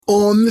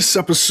On this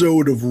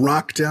episode of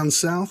Rock Down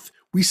South,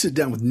 we sit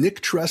down with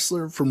Nick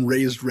Tressler from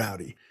Raised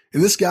Rowdy.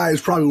 And this guy is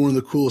probably one of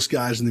the coolest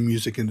guys in the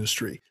music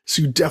industry,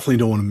 so you definitely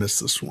don't want to miss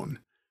this one.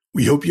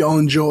 We hope y'all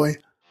enjoy.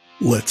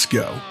 Let's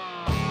go.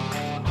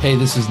 Hey,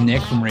 this is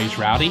Nick from Raised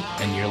Rowdy,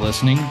 and you're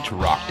listening to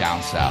Rock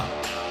Down South.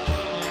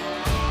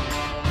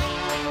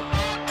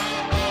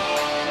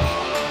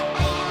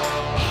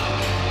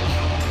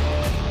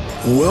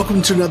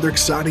 Welcome to another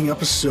exciting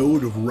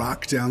episode of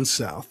Rock Down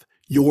South,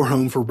 your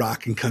home for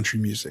rock and country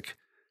music.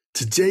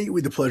 Today, we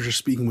have the pleasure of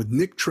speaking with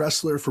Nick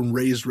Tressler from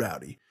Raised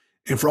Rowdy.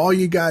 And for all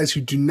you guys who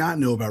do not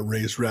know about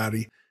Raised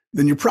Rowdy,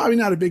 then you're probably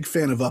not a big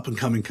fan of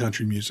up-and-coming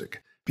country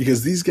music,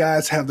 because these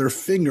guys have their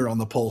finger on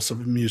the pulse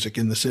of music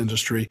in this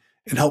industry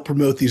and help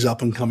promote these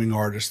up-and-coming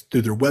artists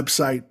through their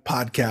website,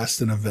 podcasts,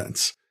 and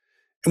events.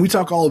 And we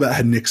talk all about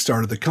how Nick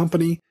started the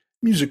company,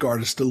 music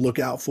artists to look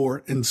out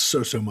for, and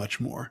so much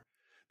more.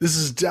 This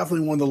is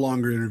definitely one of the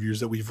longer interviews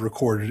that we've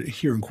recorded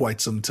here in quite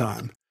some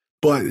time,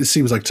 but it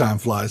seems like time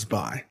flies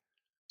by.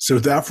 So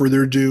without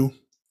further ado,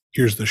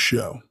 here's the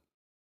show.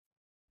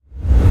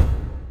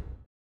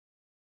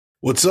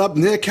 What's up,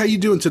 Nick? How you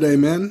doing today,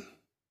 man?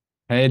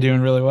 Hey,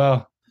 doing really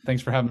well.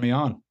 Thanks for having me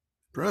on.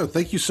 Bro,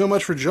 thank you so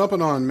much for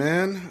jumping on,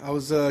 man. I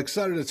was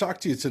excited to talk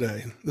to you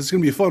today. This is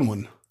going to be a fun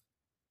one.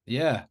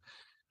 Yeah.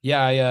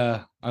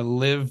 I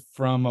live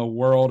from a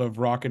world of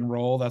rock and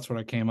roll. That's what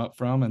I came up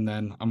from. And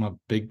then I'm a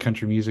big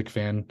country music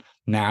fan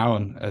now,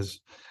 and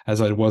as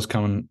I was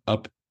coming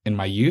up in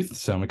my youth.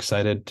 So I'm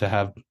excited to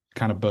have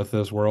kind of both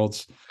those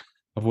worlds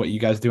of what you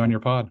guys do on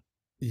your pod.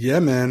 Yeah,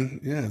 man.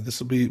 Yeah, this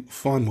will be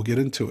fun. We'll get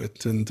into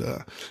it. And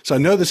so I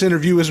know this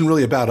interview isn't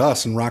really about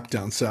us and Rock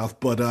Down South,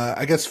 but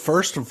I guess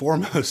first and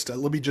foremost,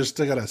 let me just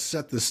kind of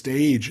set the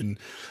stage and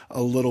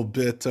a little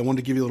bit. I wanted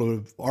to give you a little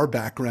bit of our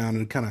background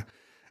and kind of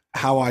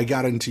how I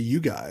got into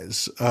you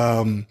guys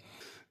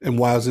and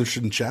why I was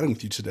interested in chatting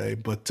with you today.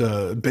 But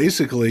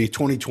basically,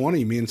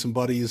 2020, me and some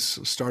buddies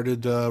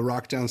started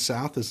Rock Down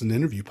South as an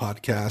interview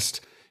podcast,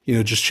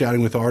 just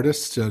chatting with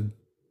artists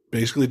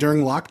basically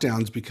during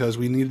lockdowns because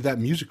we needed that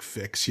music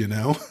fix,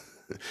 Yeah.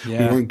 We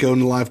weren't going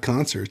to live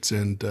concerts.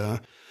 And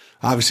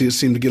obviously, it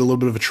seemed to get a little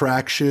bit of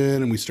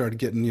attraction, and we started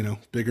getting,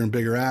 bigger and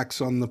bigger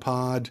acts on the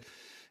pod.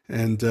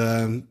 And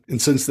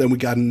since then, we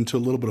got into a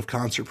little bit of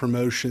concert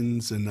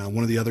promotions, and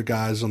one of the other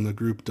guys on the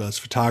group does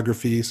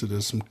photography, so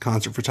does some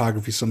concert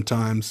photography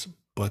sometimes.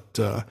 But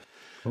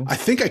cool. I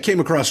think I came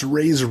across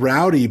Raised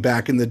Rowdy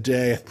back in the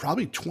day,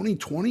 probably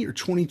 2020 or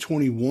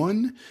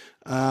 2021.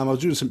 I was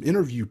doing some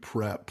interview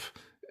prep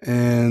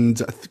and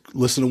I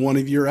listened to one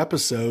of your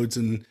episodes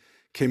and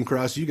came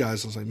across you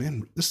guys. I was like,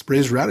 man, this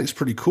Raised Rowdy is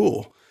pretty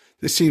cool.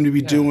 They seem to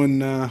be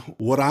doing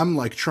what I'm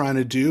like trying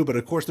to do, but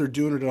of course they're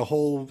doing it at a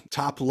whole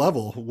top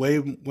level, way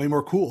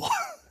more cool.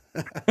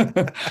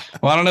 Well,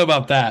 I don't know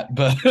about that,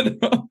 but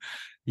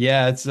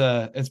yeah,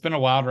 it's been a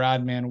wild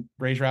ride, man.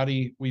 Raised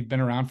Rowdy, we've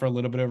been around for a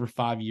little bit over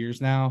 5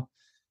 years now.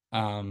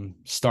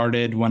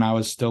 Started when I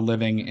was still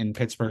living in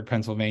Pittsburgh,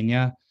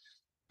 Pennsylvania,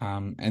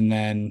 and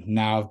then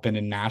now I've been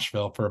in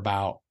Nashville for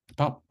about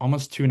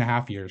almost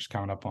 2.5 years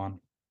coming up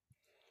on.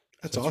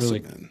 That's awesome, really,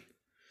 man.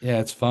 Yeah,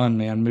 it's fun,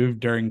 man. Moved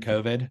during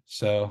COVID,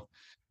 so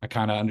I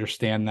kind of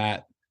understand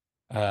that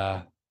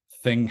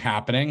thing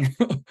happening.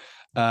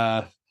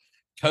 COVID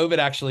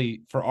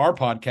actually, for our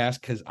podcast,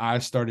 because I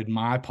started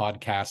my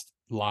podcast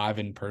live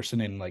in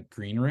person in like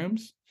green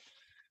rooms.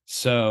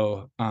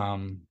 So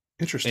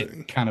interesting.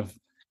 It kind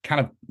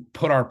of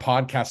put our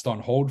podcast on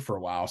hold for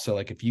a while. So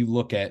like if you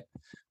look at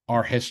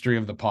our history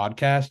of the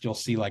podcast, you'll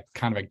see like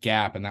kind of a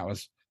gap, and that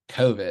was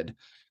COVID.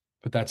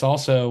 But that's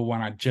also when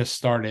I just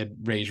started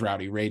Raised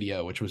Rowdy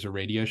Radio, which was a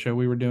radio show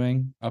we were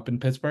doing up in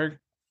Pittsburgh.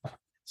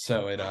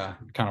 So it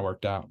kind of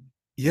worked out.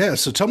 Yeah.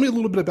 So tell me a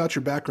little bit about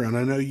your background.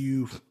 I know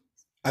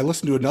I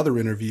listened to another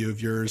interview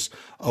of yours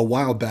a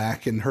while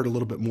back and heard a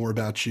little bit more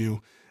about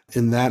you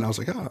in that. And I was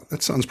like, oh,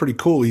 that sounds pretty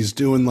cool. He's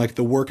doing like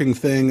the working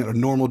thing at a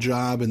normal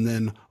job and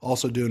then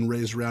also doing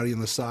Raised Rowdy on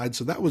the side.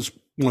 So that was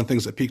one of the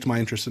things that piqued my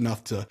interest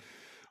enough to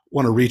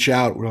want to reach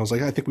out, where I was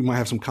like, I think we might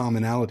have some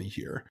commonality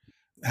here,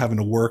 having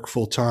to work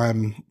full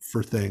time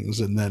for things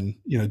and then,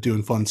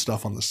 doing fun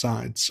stuff on the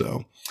side.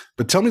 So,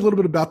 but tell me a little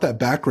bit about that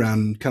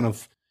background, kind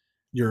of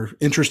your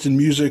interest in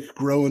music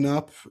growing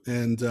up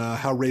and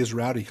how Raised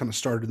Rowdy kind of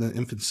started in the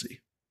infancy.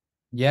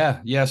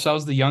 Yeah. So I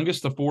was the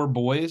youngest of 4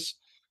 boys.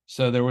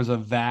 So there was a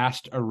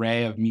vast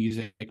array of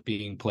music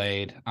being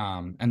played.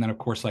 And then of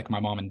course, like my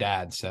mom and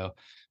dad. So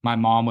my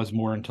mom was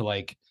more into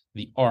like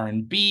the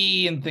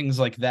R&B and things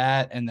like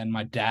that. And then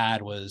my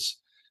dad was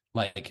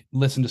like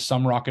listen to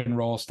some rock and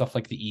roll stuff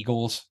like the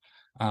Eagles,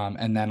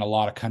 and then a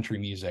lot of country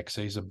music.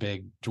 So he's a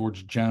big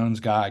George Jones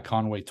guy,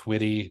 Conway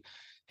Twitty.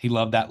 He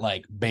loved that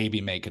like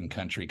baby making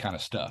country kind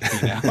of stuff,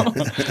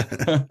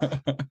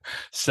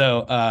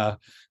 So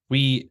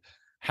we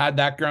had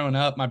that growing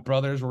up. My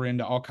brothers were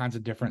into all kinds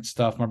of different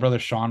stuff. My brother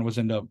Sean was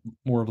into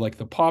more of like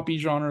the poppy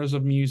genres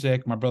of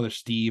music. My brother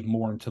Steve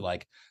more into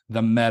like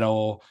the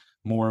metal,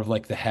 more of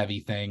like the heavy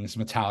things.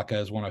 Metallica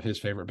is one of his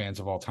favorite bands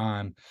of all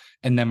time.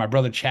 And then my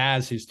brother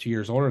Chaz, who's 2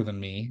 years older than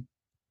me,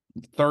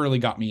 thoroughly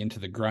got me into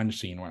the grunge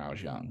scene when I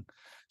was young.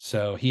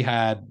 So he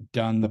had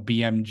done the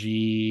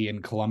BMG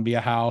and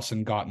Columbia House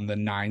and gotten the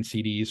 9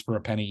 CDs for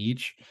a penny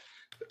each.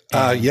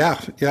 And Yeah,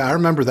 I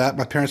remember that.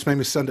 My parents made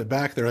me send it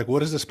back. They're like,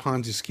 "What is this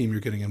Ponzi scheme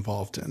you're getting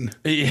involved in?"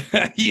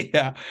 yeah,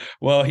 yeah.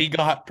 Well, he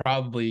got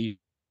probably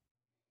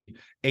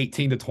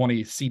 18 to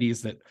 20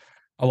 CDs that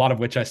a lot of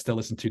which I still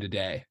listen to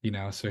today, you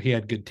know. So he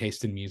had good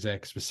taste in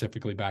music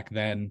specifically back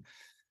then.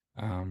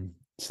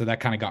 So that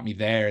kind of got me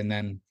there. And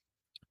then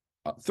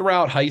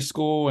throughout high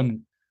school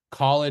and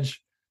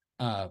college,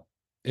 uh,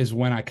 is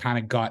when I kind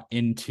of got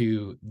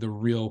into the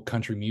real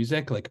country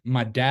music. Like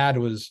my dad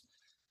was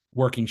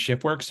working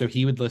shift work, so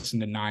he would listen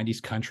to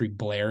 90s country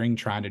blaring,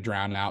 trying to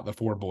drown out the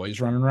four boys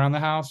running around the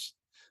house.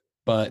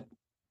 But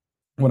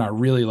when I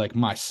really like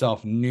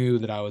myself knew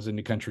that I was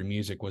into country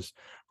music was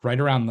right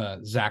around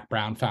the Zach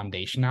Brown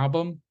Foundation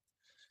album.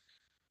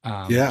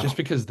 Yeah, Just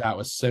because that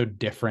was so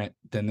different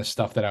than the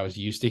stuff that I was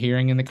used to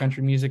hearing in the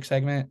country music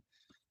segment.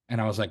 And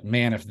I was like,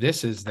 man, if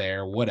this is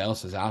there, what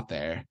else is out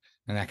there?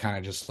 And that kind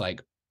of just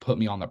like put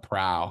me on the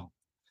prowl.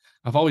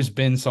 I've always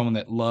been someone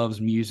that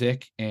loves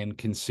music and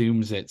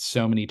consumes it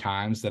so many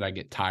times that I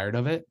get tired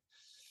of it.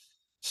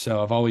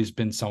 So I've always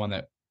been someone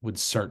that would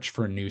search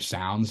for new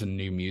sounds and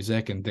new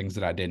music and things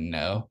that I didn't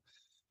know.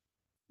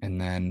 And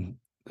then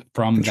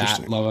from that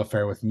interesting. love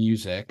affair with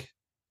music,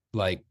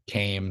 like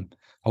came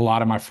a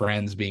lot of my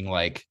friends being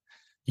like,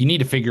 you need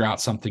to figure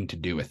out something to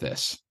do with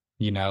this.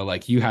 You know,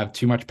 like you have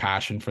too much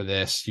passion for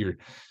this.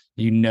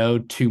 You know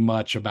too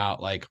much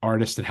about like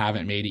artists that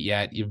haven't made it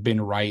yet. You've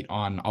been right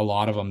on a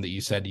lot of them that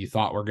you said you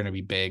thought were going to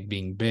be big,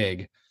 being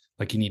big.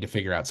 Like you need to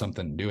figure out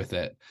something to do with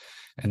it.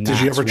 And Did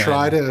you that's ever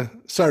try when, to,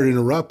 sorry to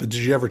interrupt, but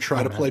did you ever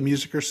try oh to play man,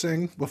 music or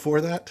sing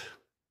before that?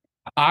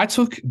 I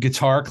took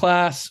guitar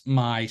class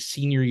my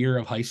senior year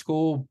of high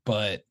school,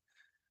 but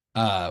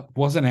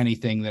wasn't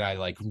anything that I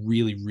like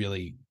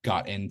really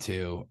got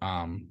into.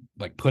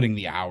 Like putting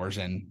the hours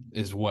in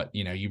is what,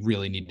 you know, you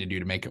really need to do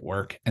to make it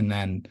work. And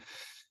then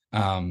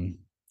um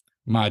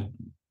my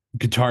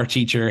guitar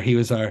teacher, he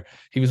was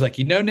like,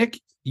 you know, Nick,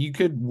 you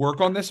could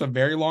work on this a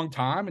very long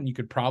time and you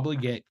could probably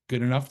get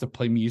good enough to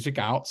play music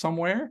out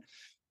somewhere,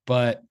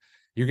 but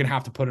you're gonna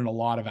have to put in a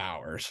lot of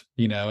hours,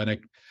 you know. And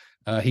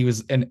he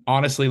was, and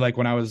honestly, like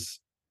when I was,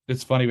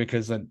 it's funny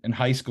because in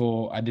high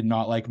school I did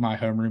not like my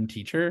homeroom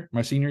teacher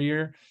my senior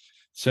year,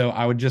 so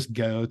I would just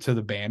go to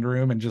the band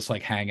room and just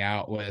like hang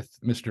out with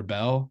Mr.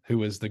 Bell, who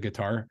was the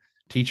guitar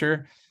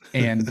teacher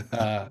and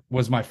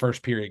was my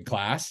first period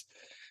class.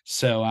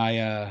 So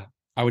I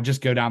would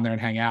just go down there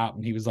and hang out.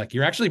 And he was like,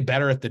 you're actually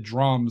better at the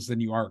drums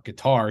than you are at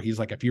guitar. He's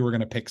like, if you were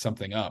going to pick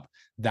something up,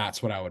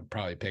 that's what I would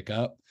probably pick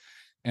up.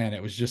 And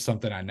it was just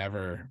something I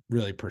never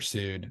really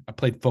pursued. I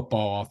played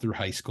football all through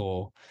high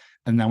school.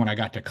 And then when I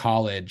got to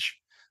college,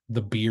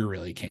 the beer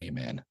really came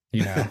in,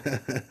 you know?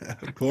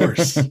 Of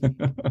course.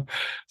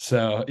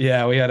 So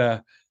yeah, we had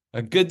a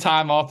good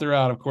time all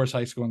throughout, of course,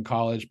 high school and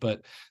college,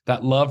 but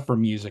that love for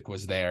music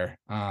was there.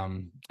 I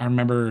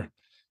remember,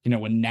 you know,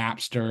 when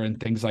Napster and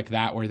things like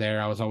that were there,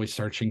 I was always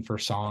searching for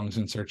songs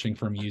and searching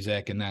for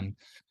music. And then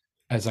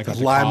as I The got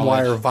to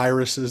LimeWire college,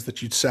 viruses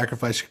that you'd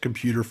sacrifice your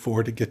computer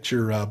for to get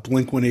your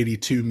Blink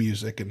 182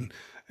 music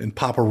and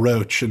Papa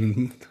Roach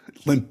and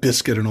Limp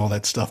Bizkit and all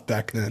that stuff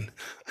back then.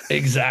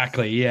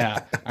 exactly, yeah.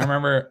 I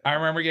remember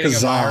getting a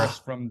Kazaa. virus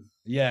from,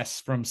 yes,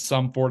 from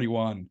some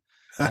 41.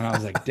 And I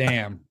was like,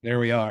 damn, there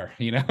we are,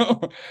 you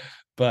know?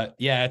 But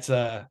yeah,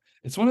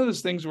 it's one of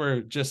those things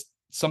where just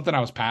something I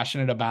was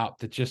passionate about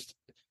that just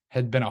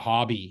had been a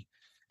hobby.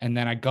 And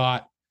then I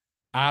got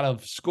out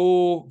of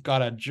school,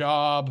 got a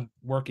job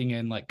working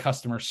in like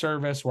customer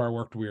service where I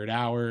worked weird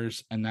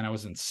hours. And then I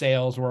was in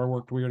sales where I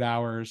worked weird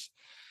hours.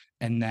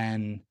 And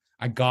then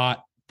I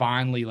got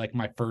finally like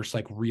my first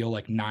like real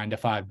like 9 to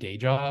 5 day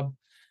job.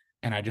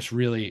 And I just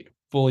really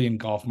fully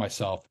engulfed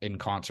myself in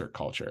concert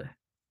culture.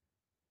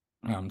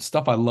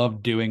 Stuff I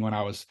loved doing when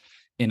I was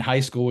in high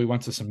school. We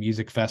went to some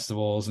music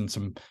festivals and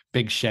some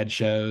big shed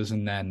shows,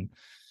 and then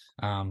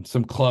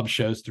some club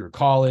shows through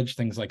college,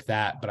 things like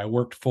that. But I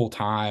worked full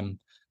time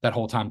that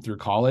whole time through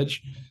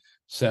college.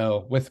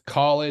 So with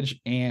college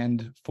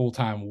and full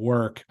time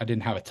work, I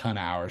didn't have a ton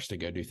of hours to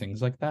go do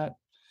things like that.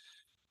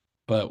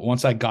 But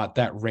once I got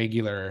that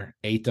regular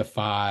 8 to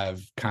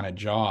 5 kind of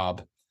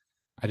job,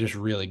 I just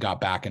really got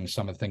back into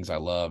some of the things I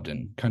loved,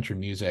 and country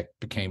music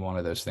became one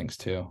of those things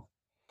too.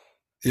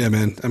 Yeah,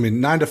 man. I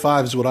mean, 9 to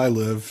 5 is what I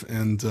live.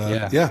 And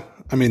Yeah. yeah,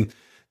 I mean,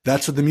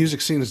 that's what the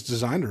music scene is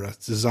designed around.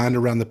 It's designed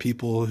around the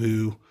people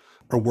who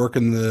are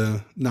working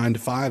the 9 to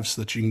 5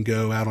 so that you can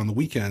go out on the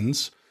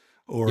weekends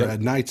or Yep.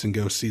 at nights and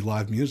go see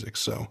live music.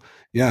 So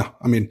yeah,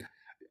 I mean,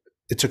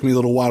 it took me a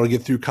little while to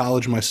get through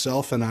college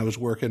myself, and I was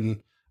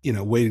working,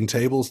 waiting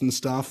tables and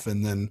stuff.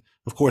 And then,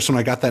 of course, when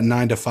I got that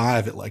 9 to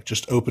 5, it like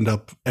just opened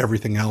up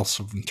everything else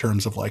in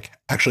terms of like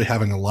actually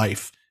having a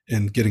life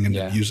and getting into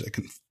Yeah. music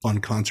and fun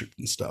concerts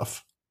and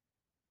stuff.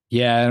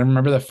 Yeah, I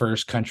remember the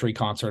first country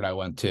concert I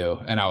went to,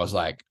 and I was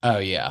like, "Oh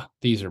yeah,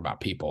 these are my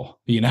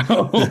people." You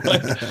know,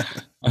 like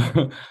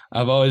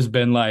I've always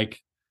been like,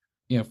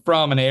 you know,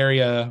 from an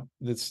area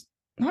that's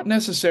not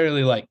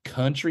necessarily like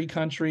country,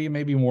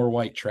 maybe more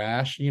white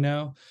trash,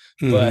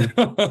 but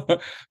Hmm.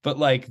 but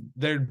like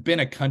there'd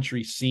been a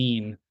country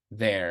scene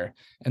there,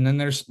 and then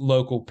there's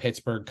local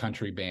Pittsburgh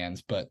country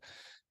bands. But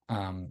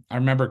I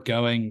remember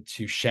going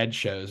to shed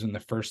shows, and the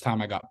first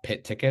time I got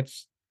pit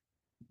tickets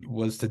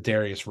was to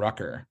Darius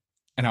Rucker,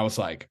 and I was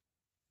like,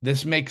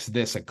 this makes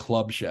this a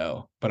club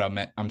show, but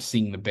I'm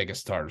seeing the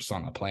biggest artists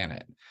on the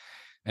planet.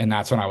 And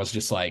that's when I was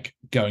just like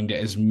going to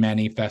as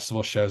many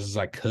festival shows as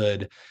I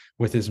could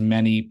with as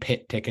many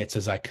pit tickets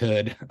as I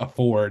could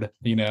afford.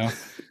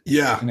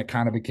 Yeah. And it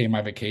kind of became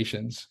my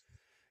vacations.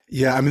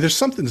 Yeah. I mean, there's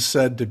something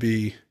said to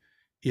be,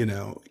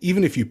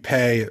 even if you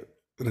pay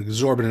an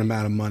exorbitant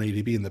amount of money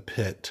to be in the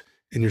pit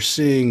and you're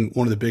seeing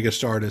one of the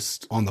biggest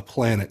artists on the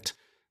planet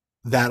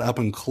that up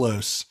and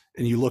close,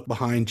 and you look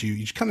behind you,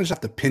 you kind of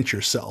just have to pinch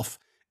yourself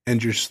and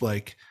just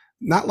like,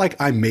 not like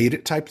I made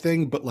it type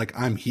thing, but like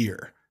I'm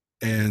here.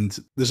 And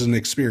this is an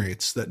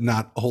experience that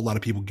not a whole lot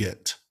of people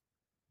get.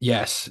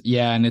 Yes.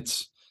 Yeah. And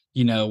it's,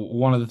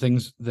 one of the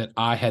things that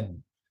I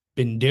had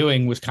been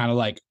doing was kind of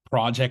like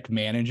project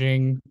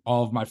managing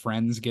all of my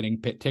friends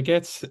getting pit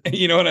tickets.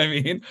 You know what I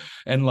mean?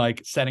 And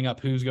like setting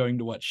up who's going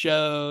to what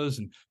shows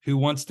and who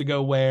wants to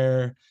go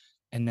where.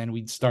 And then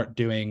we'd start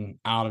doing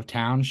out of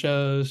town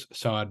shows.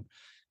 So I'd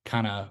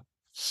kind of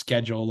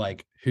schedule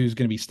like who's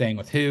going to be staying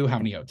with who, how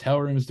many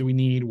hotel rooms do we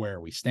need, where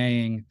are we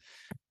staying?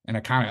 And I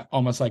kind of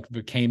almost like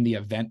became the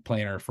event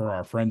planner for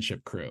our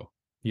friendship crew,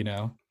 you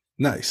know?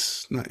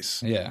 Nice,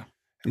 nice. Yeah.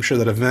 I'm sure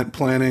that event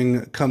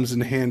planning comes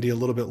in handy a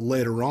little bit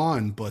later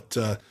on, but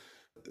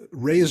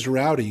Raised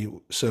Rowdy,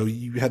 so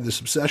you had this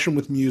obsession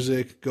with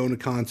music, going to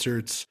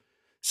concerts,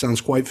 sounds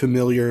quite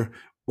familiar.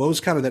 What was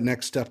kind of that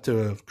next step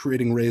to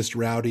creating Raised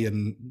Rowdy,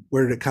 and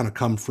where did it kind of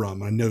come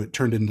from? I know it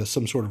turned into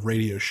some sort of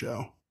radio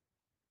show.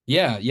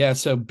 Yeah. Yeah.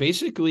 So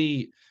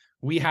basically,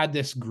 we had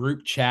this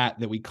group chat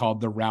that we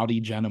called the Rowdy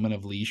Gentlemen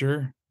of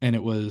Leisure. And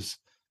it was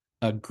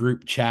a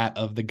group chat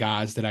of the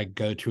guys that I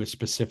go to a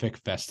specific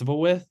festival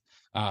with,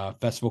 a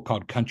festival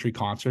called Country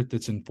Concert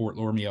that's in Fort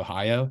Loramie,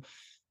 Ohio,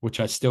 which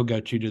I still go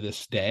to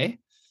this day.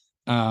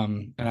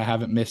 And I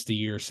haven't missed a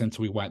year since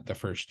we went the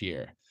first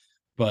year.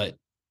 But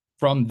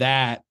from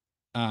that,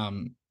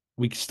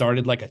 we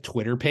started like a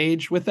Twitter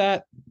page with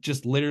that,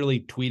 just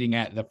literally tweeting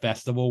at the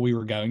festival we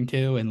were going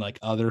to and like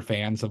other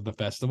fans of the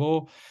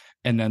festival.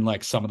 And then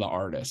like some of the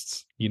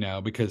artists,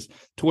 because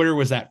Twitter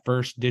was that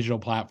first digital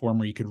platform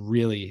where you could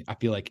really, I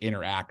feel like,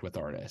 interact with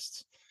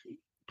artists.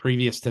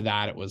 Previous to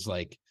that, it was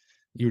like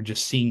you were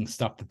just seeing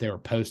stuff that they were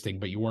posting,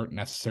 but you weren't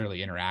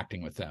necessarily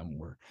interacting with them.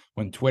 Where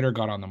when Twitter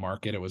got on the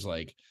market, it was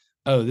like,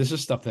 oh, this is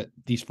stuff that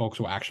these folks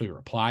will actually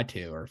reply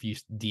to, or if you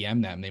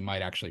DM them, they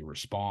might actually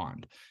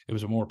respond. It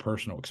was a more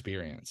personal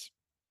experience.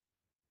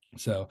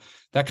 So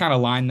that kind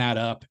of lined that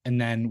up.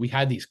 And then we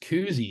had these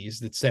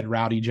koozies that said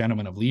Rowdy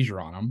Gentlemen of Leisure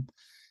on them.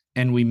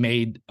 And we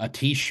made a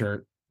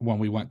t-shirt when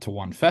we went to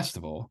one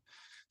festival.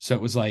 So it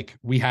was like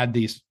we had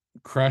these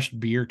crushed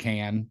beer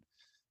can,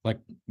 like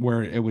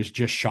where it was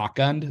just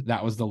shotgunned.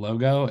 That was the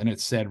logo. And it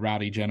said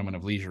Rowdy Gentlemen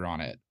of Leisure on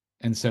it.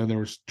 And so there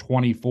was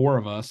 24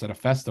 of us at a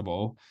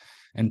festival,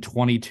 and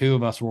 22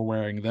 of us were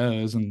wearing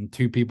those, and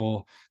two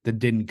people that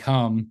didn't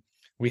come,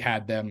 we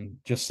had them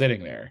just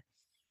sitting there.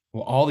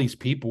 Well, all these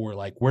people were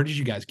like, where did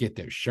you guys get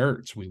those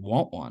shirts? We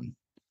want one.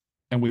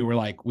 And we were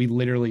like, we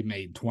literally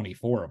made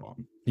 24 of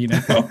them.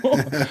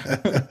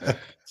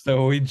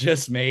 So we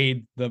just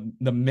made the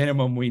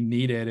minimum we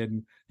needed,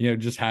 and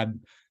just had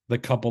the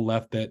couple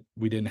left that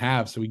we didn't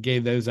have. So we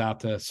gave those out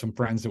to some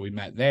friends that we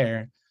met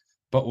there.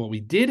 But what we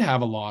did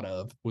have a lot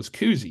of was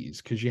koozies,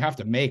 because you have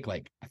to make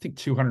like, I think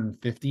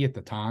 250 at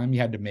the time you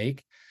had to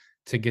make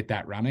to get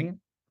that running.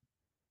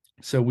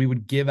 So we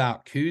would give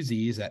out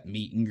koozies at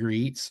meet and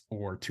greets,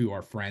 or to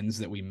our friends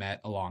that we met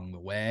along the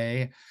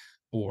way,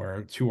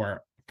 or to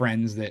our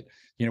friends that,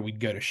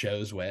 we'd go to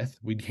shows with.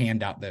 We'd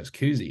hand out those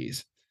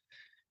koozies.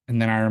 And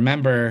then I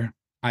remember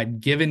I'd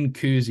given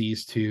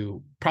koozies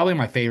to probably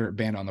my favorite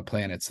band on the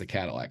planet's the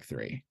Cadillac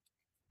 3,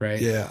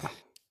 right? Yeah.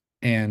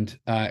 And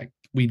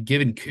we'd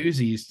given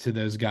koozies to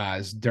those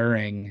guys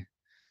during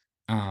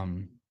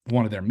one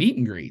of their meet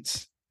and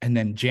greets. And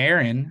then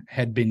Jaron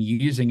had been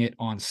using it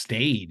on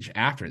stage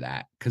after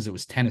that because it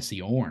was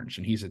Tennessee Orange,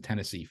 and he's a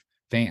Tennessee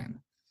fan.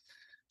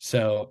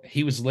 So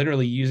he was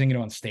literally using it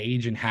on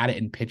stage and had it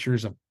in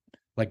pictures of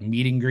like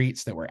meet and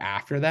greets that were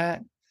after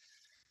that.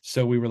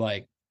 So we were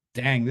like,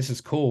 dang, this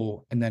is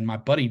cool. And then my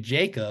buddy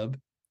Jacob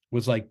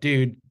was like,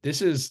 dude,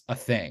 this is a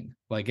thing.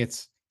 Like,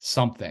 it's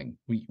something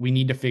we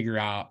need to figure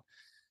out.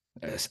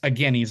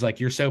 Again, he's like,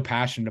 you're so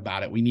passionate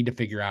about it. We need to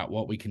figure out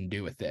what we can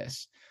do with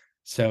this.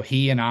 So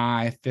he and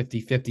I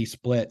 50-50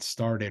 split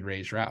started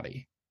Raised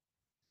Rowdy.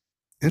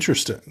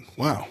 Interesting.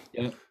 Wow.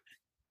 Yeah.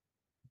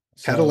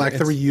 So Cadillac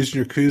that it's, reused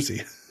your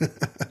koozie.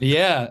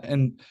 yeah,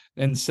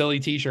 and silly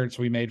t-shirts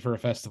we made for a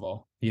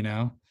festival,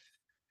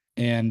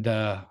 And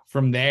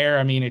from there,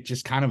 I mean, it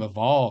just kind of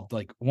evolved.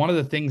 Like, one of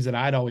the things that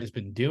I'd always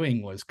been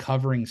doing was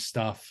covering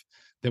stuff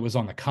that was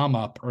on the come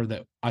up, or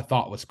that I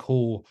thought was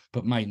cool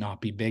but might not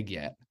be big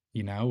yet.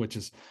 which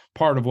is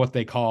part of what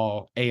they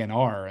call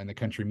A&R in the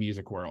country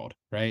music world,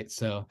 right?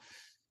 So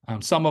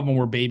some of them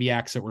were baby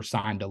acts that were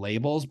signed to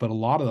labels, but a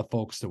lot of the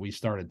folks that we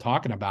started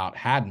talking about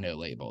had no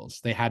labels.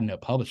 They had no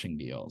publishing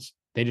deals.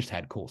 They just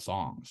had cool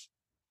songs.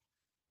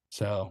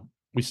 So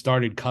we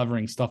started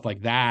covering stuff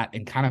like that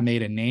and kind of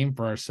made a name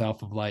for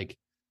ourselves of like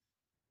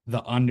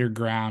the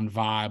underground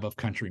vibe of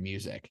country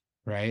music,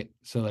 right?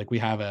 So like we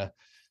have a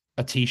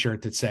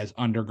t-shirt that says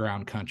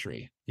underground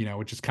country,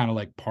 which is kind of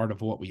like part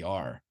of what we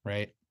are,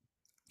 right?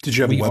 Did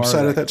you have a We are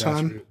website at that that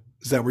time? grassroots.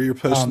 Is that where you're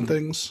posting Um,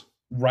 things?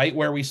 right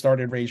where we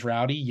started Raise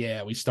Rowdy,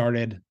 yeah, we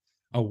started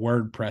a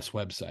WordPress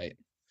website.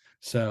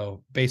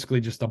 So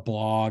basically just a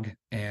blog.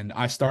 And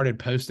I started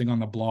posting on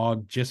the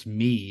blog just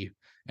me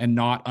and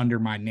not under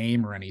my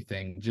name or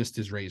anything, just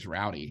as Raise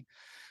Rowdy.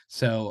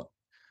 So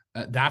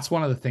that's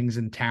one of the things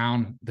in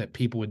town that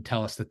people would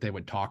tell us that they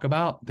would talk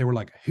about. They were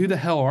like, who the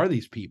hell are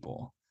these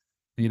people?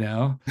 You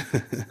know,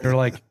 they're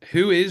like,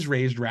 who is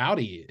Raised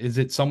Rowdy? Is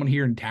it someone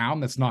here in town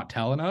that's not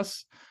telling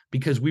us?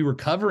 Because we were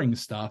covering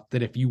stuff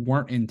that if you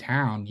weren't in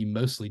town, you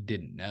mostly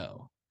didn't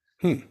know.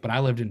 Hmm. But I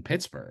lived in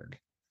Pittsburgh.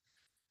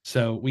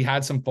 So we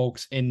had some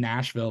folks in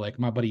Nashville, like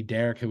my buddy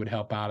Derek, who would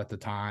help out at the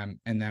time.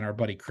 And then our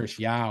buddy Chris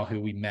Yao, who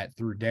we met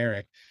through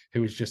Derek,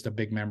 who was just a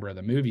big member of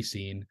the movie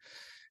scene.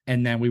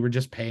 And then we were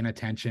just paying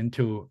attention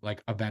to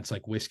like events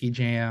like Whiskey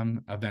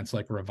Jam, events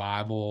like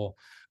Revival,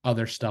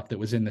 other stuff that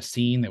was in the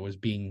scene that was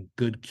being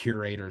good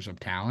curators of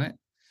talent.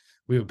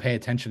 We would pay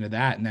attention to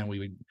that, and then we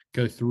would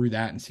go through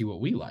that and see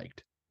what we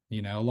liked.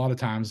 A lot of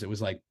times it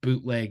was like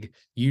bootleg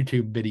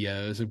YouTube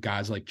videos of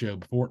guys like Joe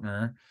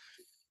Fortner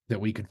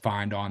that we could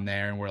find on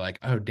there, and we're like,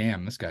 oh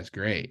damn, this guy's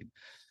great.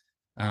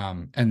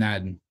 And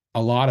then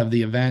a lot of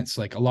the events,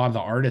 like a lot of the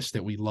artists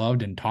that we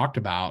loved and talked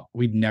about,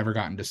 we'd never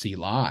gotten to see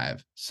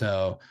live.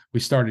 So we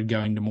started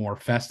going to more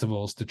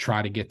festivals to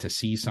try to get to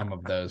see some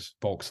of those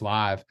folks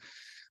live.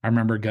 I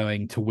remember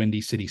going to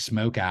Windy City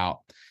Smokeout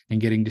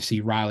and getting to see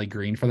Riley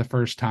Green for the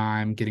first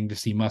time, getting to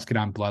see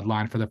Muscadine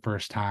Bloodline for the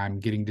first time,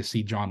 getting to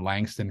see John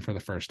Langston for the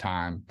first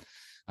time,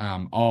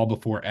 all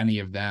before any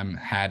of them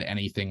had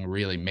anything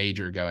really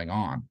major going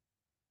on.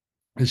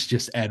 It's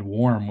just Ed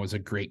Warm was a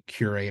great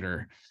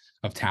curator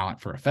of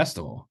talent for a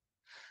festival.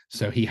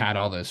 So he had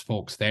all those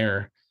folks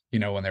there,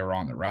 when they were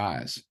on the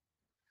rise.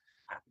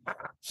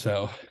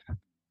 So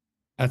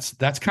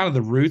that's kind of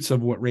the roots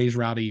of what Raise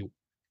Rowdy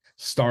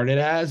started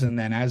as. And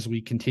then as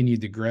we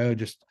continued to grow,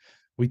 just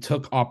we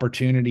took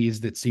opportunities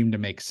that seemed to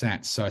make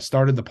sense. So I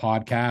started the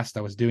podcast.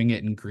 I was doing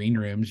it in green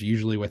rooms,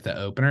 usually with the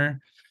opener.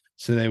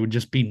 So they would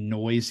just be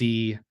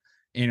noisy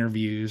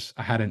interviews.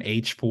 I had an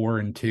H4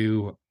 and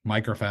two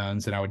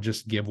microphones, and I would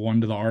just give one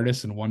to the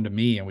artist and one to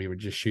me, and we would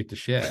just shoot the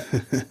shit.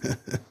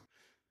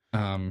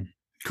 Um,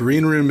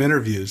 Green room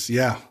interviews.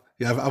 Yeah.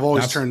 Yeah. I've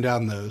always that's turned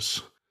down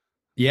those.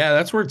 Yeah,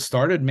 that's where it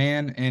started,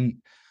 man. And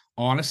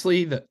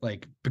honestly, that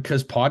like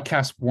because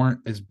podcasts weren't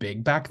as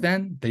big back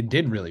then, they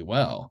did really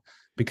well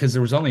because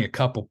there was only a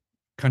couple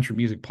country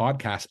music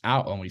podcasts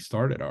out when we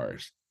started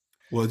ours.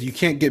 Well, you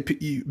can't get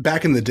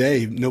back in the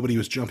day. Nobody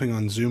was jumping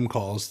on Zoom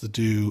calls to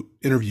do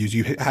interviews.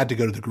 You had to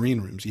go to the green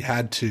rooms. You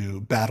had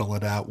to battle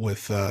it out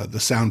with the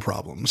sound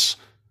problems.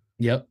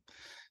 Yep.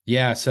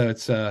 Yeah, so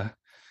it's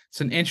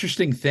an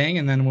interesting thing.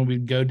 And then when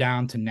we'd go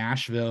down to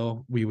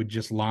Nashville, we would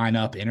just line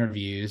up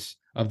interviews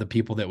of the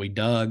people that we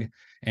dug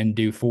and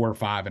do 4 or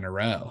 5 in a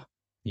row,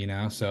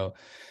 So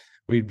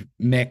we'd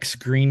mix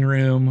green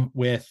room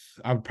with,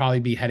 I would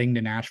probably be heading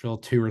to Nashville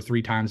 2 or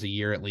 3 times a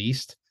year at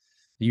least,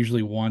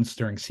 usually once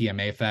during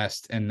CMA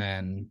Fest and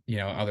then,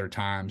 other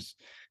times.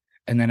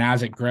 And then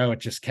as it grew, it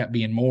just kept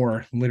being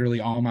more.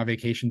 Literally all my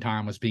vacation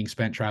time was being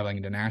spent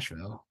traveling to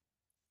Nashville.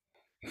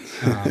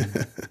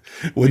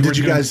 When did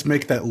you guys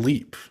make that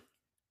leap?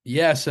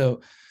 Yeah,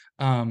 so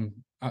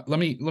let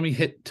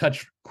me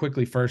touch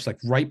quickly first. Like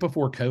right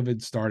before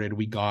COVID started,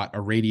 we got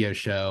a radio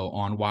show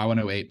on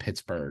Y108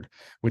 Pittsburgh,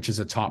 which is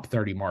a top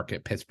 30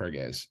 market Pittsburgh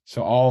is.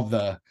 So all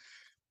the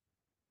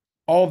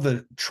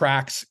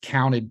tracks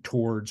counted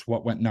towards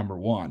what went number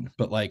one.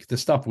 But like the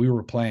stuff we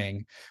were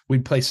playing,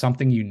 we'd play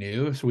Something You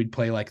Knew. So we'd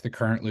play like the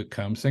current Luke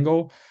Combs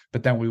single,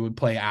 but then we would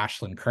play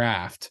Ashland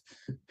Kraft,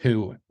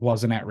 who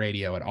wasn't at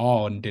radio at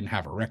all and didn't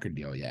have a record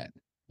deal yet,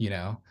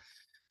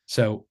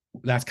 So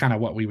that's kind of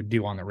what we would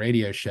do on the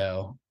radio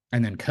show.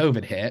 And then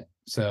COVID hit.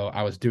 So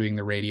I was doing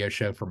the radio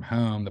show from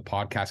home. The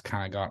podcast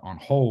kind of got on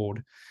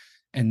hold.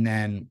 And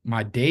then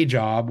my day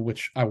job,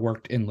 which I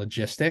worked in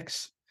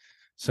logistics.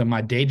 So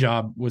my day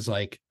job was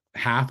like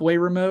halfway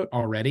remote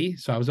already.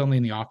 So I was only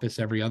in the office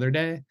every other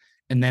day.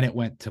 And then it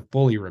went to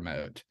fully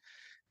remote.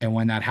 And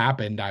when that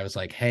happened, I was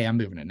like, hey, I'm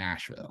moving to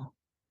Nashville.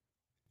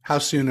 How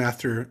soon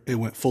after it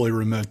went fully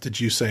remote did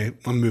you say,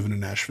 I'm moving to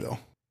Nashville?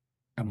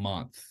 A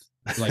month.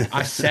 Like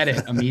I said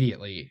it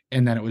immediately.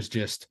 And then it was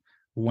just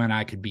when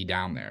I could be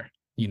down there,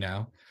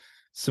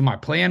 So my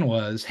plan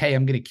was, hey,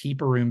 I'm going to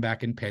keep a room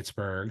back in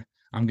Pittsburgh.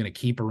 I'm going to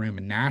keep a room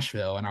in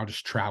Nashville, and I'll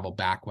just travel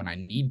back when I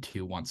need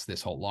to once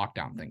this whole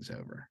lockdown thing's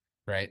over.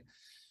 Right.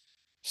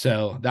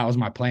 So that was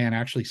my plan. I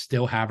actually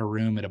still have a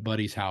room at a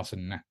buddy's house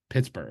in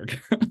Pittsburgh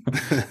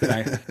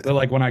that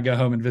like when I go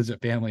home and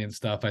visit family and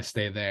stuff, I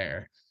stay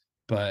there.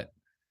 But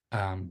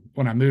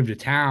when I moved to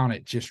town,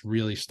 it just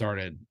really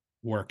started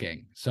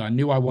working. So I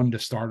knew I wanted to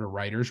start a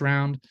writer's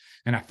round.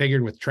 And I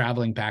figured with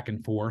traveling back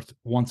and forth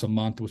once a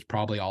month was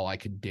probably all I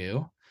could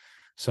do.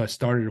 So I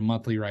started a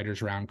monthly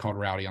writer's round called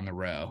Rowdy on the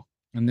Row.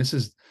 And this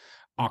is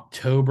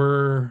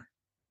October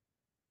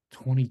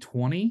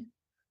 2020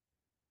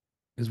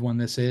 is when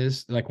this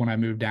is, like when I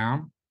moved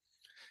down.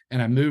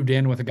 And I moved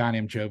in with a guy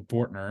named Joe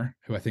Fortner,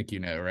 who I think you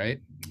know, right?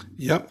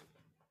 Yep.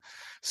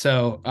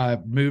 So I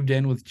moved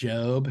in with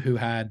Job, who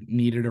had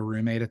needed a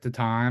roommate at the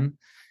time.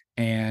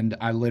 And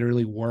I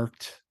literally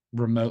worked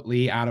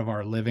remotely out of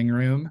our living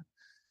room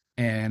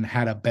and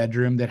had a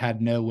bedroom that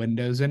had no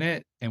windows in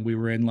it. And we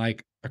were in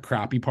like a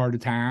crappy part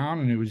of town.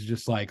 And it was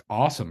just like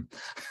awesome.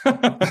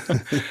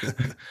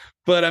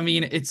 But I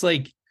mean, it's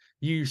like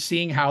you're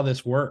seeing how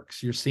this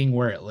works, you're seeing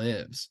where it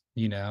lives,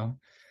 you know?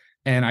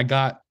 And I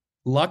got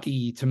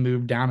lucky to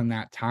move down in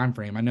that time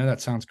frame. I know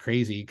that sounds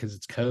crazy because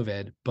it's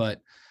COVID, but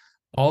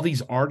all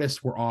these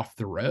artists were off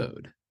the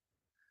road.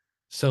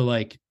 So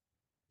like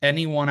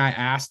anyone I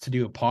asked to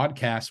do a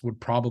podcast would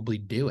probably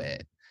do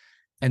it.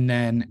 And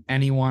then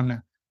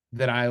anyone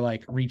that I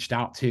like reached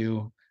out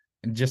to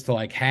and just to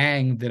like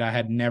hang that I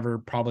had never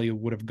probably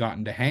would have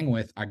gotten to hang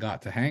with, I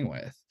got to hang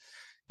with.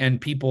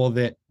 And people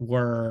that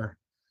were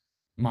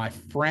my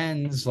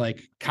friends,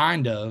 like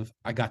kind of,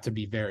 I got to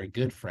be very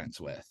good friends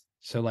with.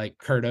 So like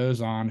Kurt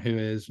Ozon, who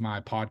is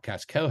my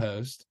podcast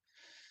co-host,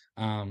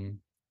 um,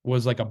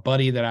 was like a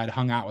buddy that I'd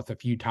hung out with a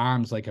few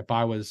times. Like if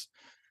I was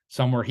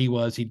somewhere he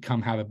was, he'd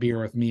come have a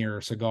beer with me or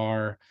a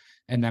cigar.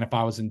 And then if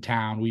I was in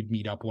town, we'd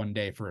meet up one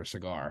day for a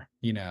cigar,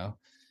 you know,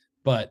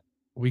 but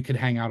we could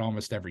hang out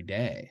almost every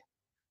day.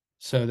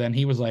 So then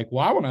he was like,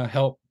 well, I want to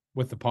help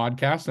with the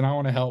podcast and I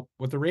want to help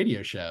with the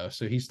radio show.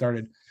 So he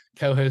started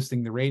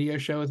co-hosting the radio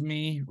show with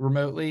me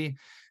remotely.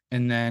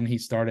 And then he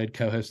started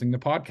co-hosting the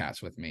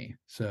podcast with me.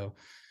 So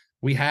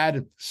we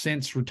had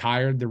since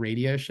retired the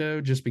radio show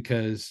just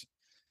because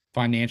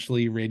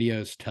financially radio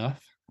is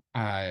tough.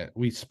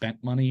 We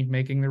spent money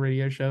making the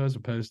radio show as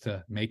opposed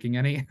to making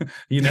any,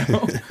 you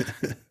know,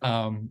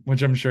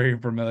 which I'm sure you're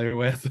familiar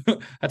with.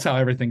 That's how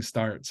everything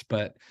starts.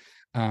 But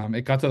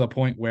it got to the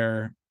point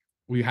where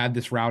we had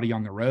this Rowdy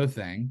on the Row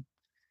thing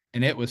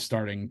and it was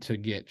starting to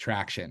get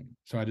traction.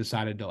 So I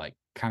decided to like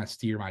kind of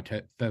steer my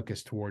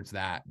focus towards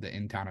that, the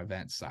in-town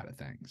events side of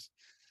things.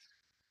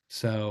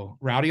 So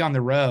Rowdy on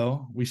the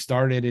Row, we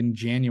started in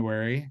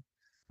January.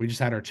 We just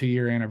had our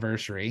 2-year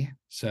anniversary.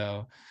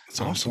 So That's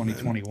awesome,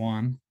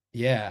 2021. man.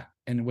 Yeah.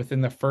 And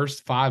within the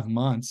first 5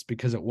 months,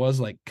 because it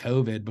was like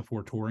COVID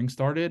before touring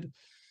started,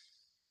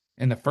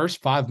 in the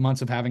first 5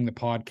 months of having the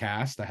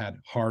podcast, I had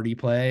Hardy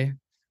play,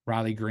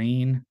 Riley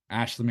Green,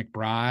 Ashley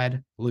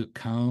McBride, Luke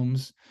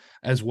Combs,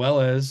 as well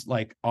as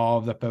like all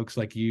of the folks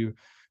like you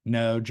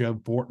know, Joe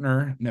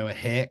Fortner, Noah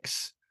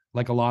Hicks,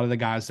 like a lot of the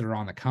guys that are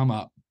on the come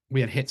up.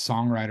 We had hit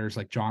songwriters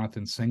like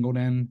Jonathan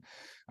Singleton,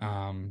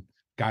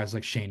 guys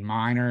like Shane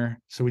Miner.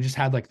 So we just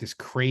had like this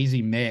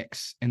crazy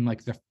mix in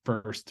like the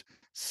first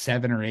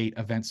 7 or 8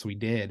 events we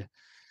did,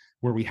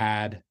 where we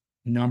had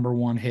number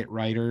one hit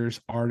writers,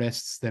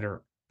 artists that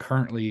are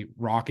currently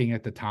rocking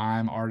at the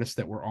time, artists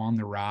that were on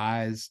the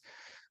rise,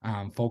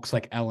 folks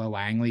like Ella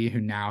Langley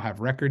who now have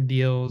record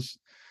deals.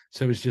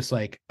 So it was just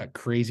like a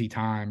crazy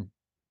time.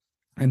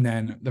 And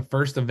then the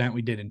first event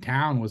we did in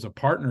town was a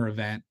partner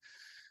event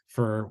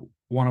for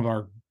one of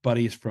our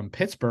buddies from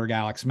Pittsburgh,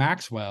 Alex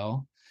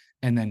Maxwell,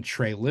 and then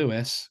Trey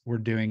Lewis were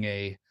doing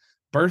a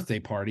birthday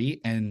party,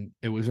 and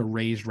it was a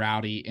Raised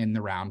Rowdy in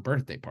the Round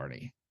birthday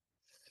party.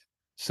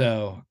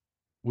 So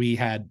we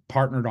had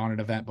partnered on an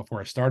event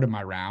before I started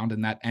my round,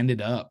 and that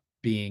ended up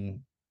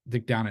being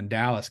Dick Down in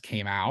Dallas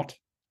came out,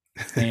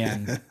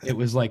 and it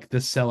was like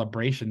this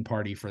celebration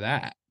party for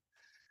that.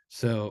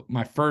 So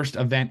my first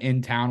event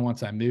in town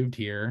once I moved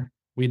here,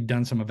 we'd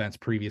done some events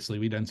previously.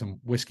 We'd done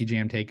some whiskey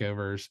jam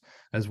takeovers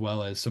as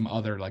well as some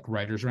other like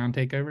writers round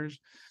takeovers.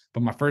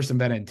 But my first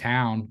event in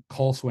town,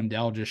 Cole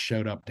Swindell just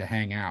showed up to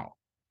hang out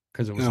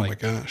because it was Oh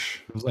like my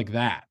gosh. it was like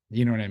that.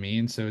 You know what I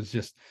mean? So it's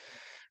just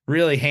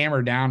really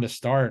hammered down to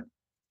start.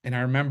 And I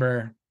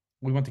remember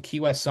we went to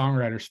Key West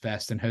Songwriters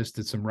Fest and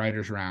hosted some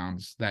writers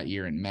rounds that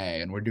year in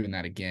May, and we're doing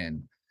that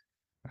again.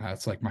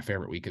 It's like my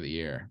favorite week of the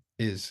year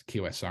is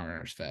Key West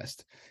Songwriters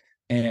Fest.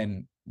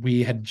 And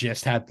we had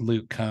just had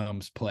Luke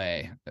Combs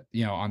play,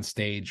 you know, on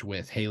stage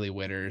with Haley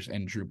Witters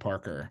and Drew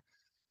Parker.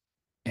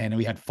 And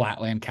we had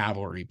Flatland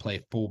Cavalry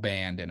play full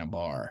band in a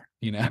bar,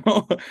 you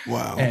know,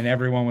 Wow. and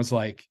everyone was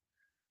like,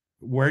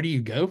 where do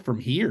you go from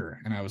here?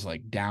 And I was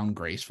like, down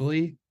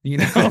gracefully, you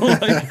know,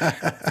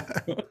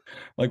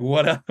 like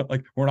what,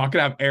 like, we're not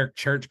going to have Eric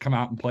Church come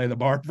out and play the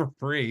bar for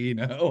free, you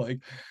know,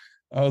 like,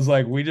 I was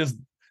like,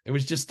 it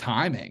was just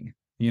timing,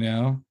 you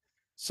know?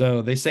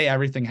 So they say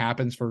everything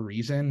happens for a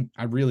reason.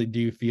 I really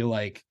do feel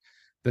like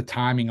the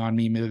timing on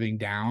me moving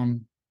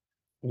down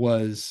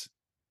was,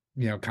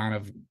 you know, kind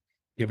of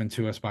given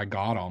to us by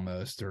God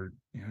almost, or,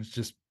 you know, it's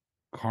just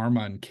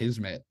karma and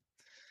kismet.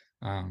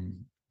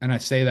 And I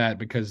say that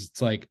because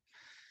it's like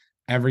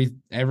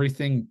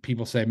everything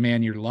people say,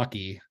 man, you're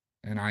lucky,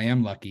 and I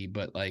am lucky,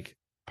 but like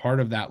part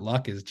of that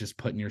luck is just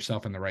putting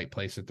yourself in the right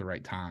place at the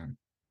right time,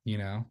 you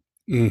know,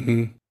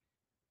 Hmm.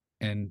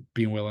 and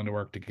being willing to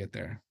work to get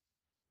there.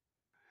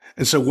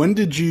 And so when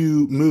did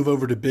you move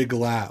over to Big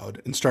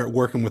Loud and start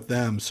working with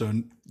them? So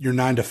your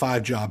 9 to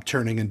 5 job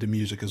turning into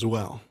music as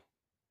well.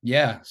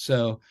 Yeah.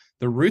 So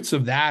the roots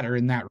of that are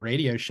in that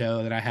radio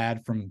show that I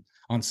had from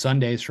on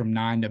Sundays from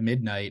 9 to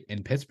midnight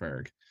in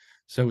Pittsburgh.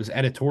 So it was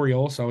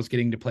editorial. So I was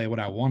getting to play what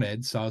I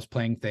wanted. So I was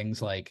playing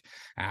things like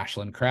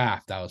Ashland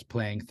Craft. I was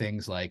playing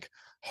things like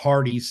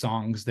Hardy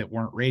songs that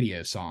weren't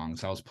radio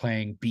songs. I was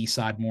playing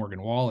B-side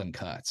Morgan Wallen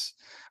cuts.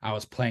 I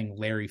was playing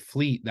Larry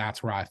Fleet,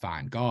 That's Where I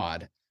Find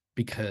God,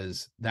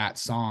 because that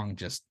song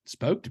just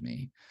spoke to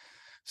me.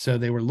 So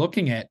they were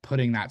looking at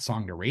putting that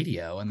song to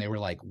radio and they were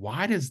like,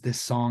 why does this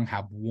song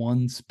have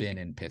one spin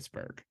in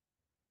Pittsburgh?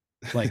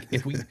 Like,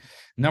 if we,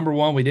 number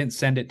one, we didn't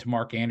send it to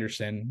Mark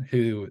Anderson,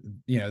 who,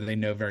 they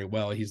know very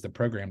well. He's the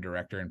program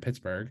director in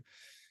Pittsburgh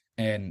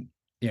and,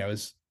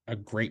 is a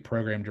great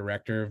program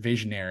director,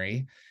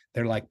 visionary.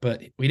 They're like,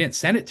 but we didn't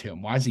send it to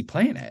him. Why is he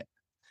playing it?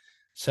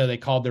 So they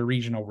called their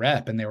regional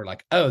rep and they were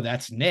like, oh,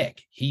 that's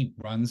Nick. He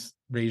runs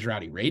Raise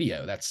Rowdy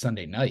Radio. That's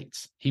Sunday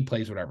nights. He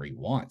plays whatever he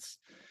wants.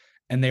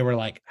 And they were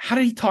like, how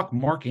did he talk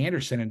Mark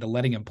Anderson into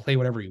letting him play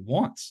whatever he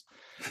wants?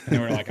 And they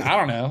were like, I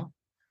don't know.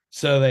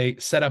 So they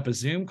set up a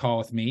Zoom call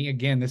with me.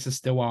 Again, this is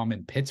still while I'm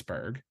in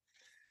Pittsburgh,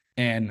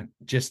 and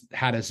just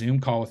had a Zoom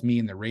call with me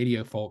and the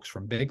radio folks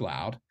from Big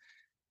Loud,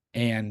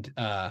 and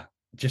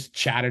just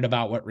chatted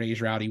about what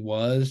Raise Rowdy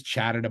was,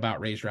 chatted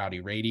about Raise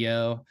Rowdy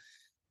Radio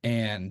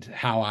and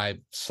how I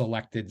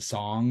selected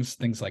songs,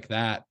 things like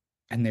that.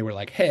 And they were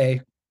like,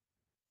 hey,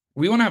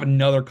 we want to have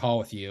another call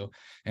with you,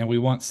 and we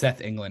want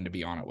Seth England to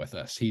be on it with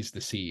us. He's the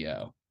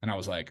CEO. And I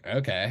was like,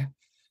 okay.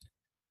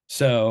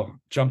 So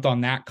jumped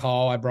on that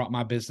call. I brought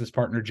my business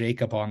partner,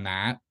 Jacob, on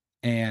that.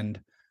 And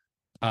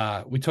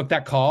we took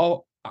that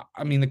call.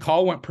 I mean, the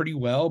call went pretty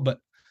well, but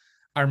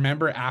I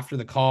remember after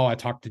the call, I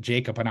talked to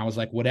Jacob and I was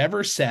like,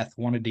 whatever Seth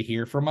wanted to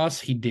hear from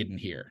us, he didn't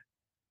hear.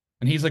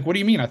 And he's like, what do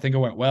you mean? I think it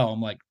went well.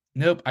 I'm like,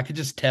 nope, I could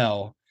just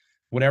tell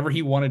whatever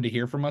he wanted to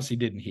hear from us, he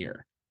didn't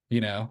hear,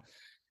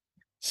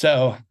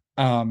 So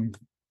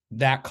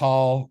that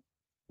call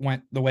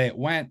went the way it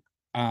went.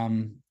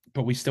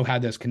 But we still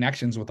had those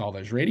connections with all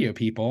those radio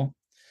people.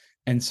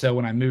 And so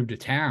when I moved to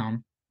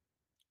town,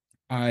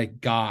 I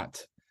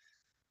got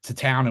to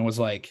town and was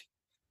like,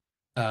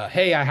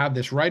 hey, I have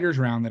this writers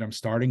round that I'm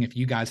starting. If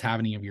you guys have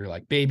any of your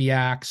like baby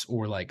acts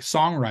or like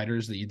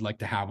songwriters that you'd like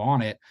to have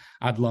on it,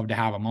 I'd love to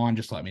have them on.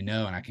 Just let me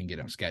know and I can get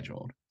them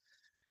scheduled.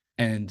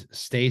 And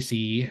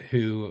Stacy,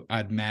 who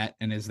I'd met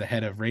and is the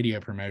head of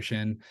radio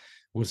promotion,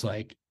 was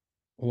like,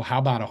 well, how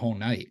about a whole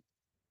night?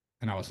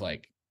 And I was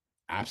like,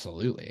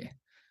 absolutely.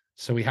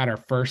 So we had our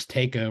first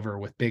takeover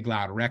with Big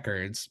Loud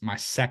Records, my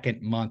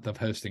second month of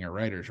hosting a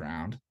writers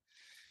round,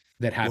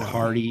 that had Wow.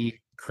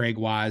 Hardy, Craig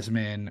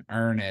Wiseman,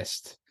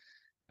 Ernest,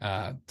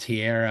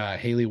 Tierra,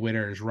 Haley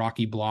Witters,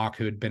 Rocky Block,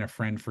 who had been a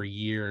friend for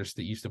years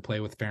that used to play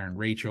with Farron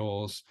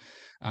Rachel's,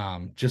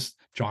 just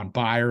John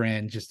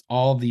Byron, just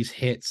all of these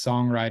hit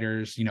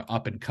songwriters,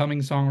 up and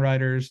coming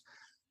songwriters,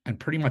 and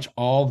pretty much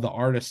all of the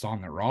artists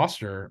on the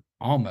roster,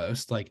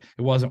 almost like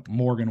it wasn't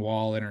Morgan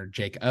Wallen or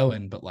Jake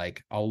Owen, but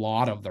like a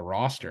lot of the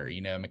roster,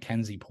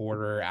 Mackenzie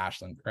Porter,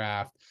 Ashland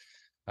Craft.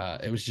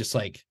 It was just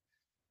like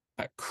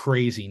a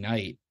crazy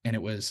night. And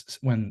it was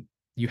when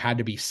you had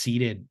to be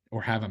seated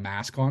or have a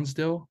mask on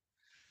still.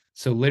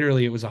 So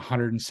literally it was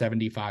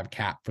 175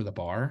 cap for the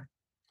bar.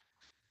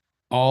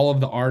 All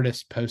of the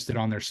artists posted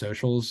on their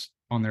socials,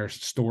 on their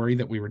story,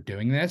 that we were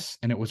doing this.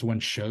 And it was when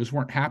shows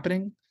weren't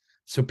happening.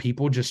 So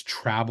people just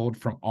traveled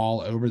from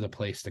all over the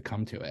place to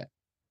come to it.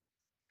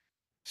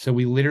 So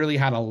we literally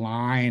had a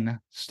line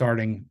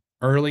starting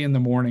early in the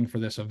morning for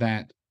this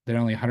event that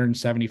only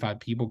 175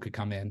 people could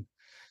come in.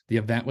 The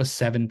event was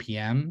 7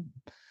 p.m.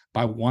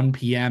 By 1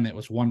 p.m., it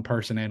was one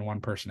person in, one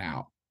person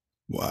out.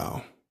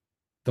 Wow.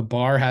 The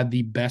bar had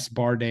the best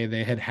bar day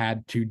they had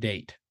had to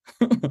date.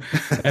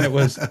 And it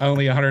was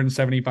only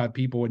 175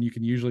 people, and you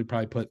can usually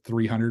probably put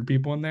 300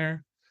 people in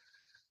there.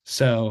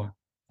 So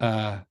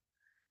that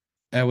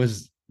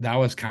was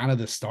kind of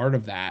the start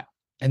of that.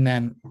 And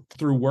then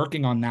through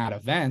working on that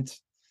event,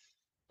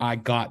 I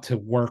got to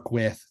work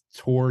with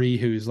Tori,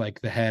 who's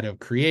like the head of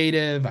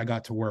creative. I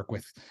got to work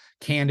with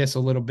Candace a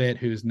little bit,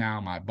 who's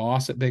now my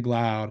boss at Big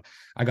Loud.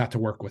 I got to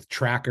work with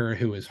Tracker,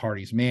 who is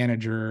Hardy's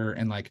manager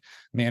and like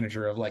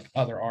manager of like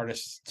other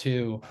artists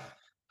too.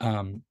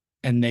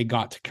 And they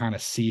got to kind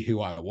of see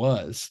who I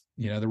was.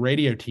 The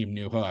radio team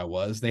knew who I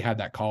was. They had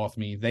that call with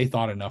me. They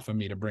thought enough of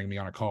me to bring me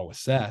on a call with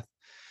Seth.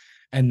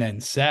 And then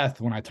Seth,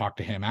 when I talked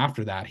to him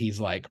after that, he's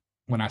like,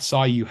 when I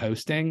saw you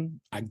hosting,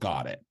 I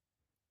got it.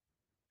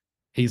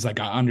 He's like,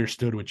 I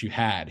understood what you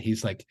had.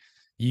 He's like,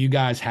 you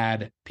guys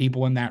had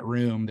people in that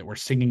room that were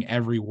singing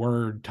every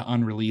word to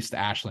unreleased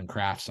Ashland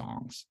Craft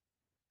songs,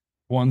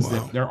 ones Wow.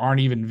 that there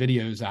aren't even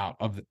videos out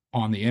of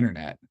on the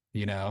internet.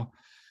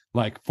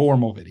 like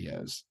formal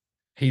videos.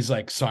 He's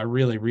like, so I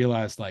really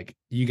realized like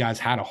you guys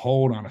had a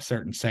hold on a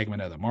certain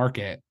segment of the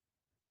market.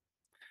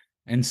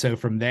 And so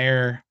from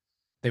there,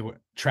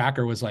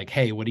 Tracker was like,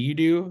 hey, what do you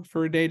do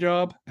for a day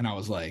job? And I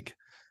was like,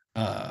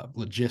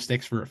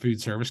 logistics for a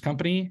food service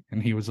company.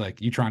 And he was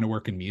like, you trying to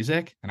work in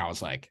music? And I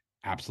was like,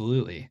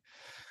 absolutely.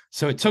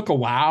 So it took a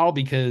while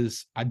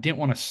because I didn't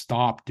want to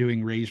stop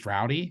doing Raised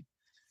Rowdy.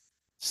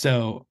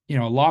 So, a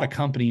lot of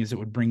companies that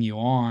would bring you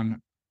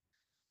on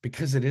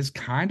because it is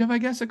kind of, I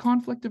guess, a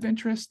conflict of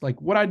interest.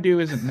 Like what I do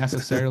isn't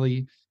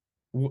necessarily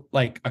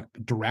like a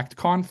direct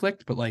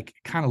conflict, but like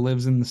kind of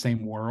lives in the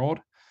same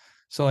world.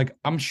 So like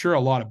I'm sure a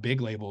lot of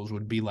big labels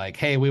would be like,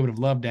 hey, we would have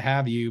loved to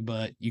have you,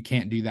 but you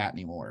can't do that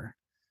anymore.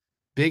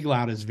 Big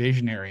Loud is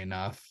visionary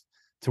enough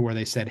to where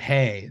they said,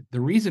 hey,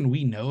 the reason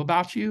we know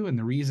about you and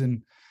the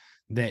reason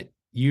that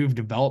you've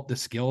developed the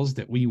skills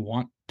that we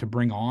want to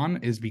bring on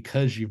is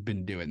because you've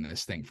been doing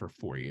this thing for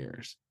 4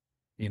 years.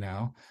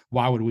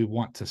 Why would we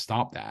want to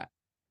stop that?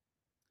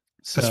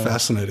 That's So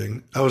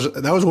fascinating. That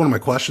was one of my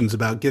questions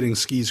about getting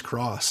skis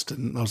crossed,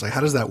 and I was like,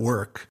 how does that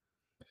work?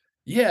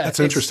 yeah, That's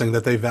interesting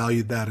that they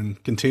valued that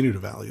and continue to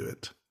value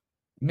it.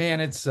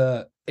 man, it's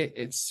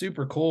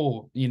super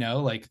cool,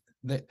 like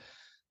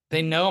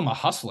they know I'm a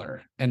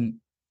hustler. And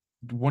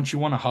once you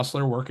want a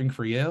hustler working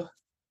for you,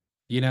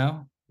 you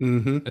know,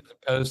 Hmm. as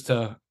opposed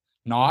to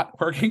not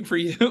working for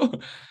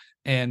you.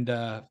 And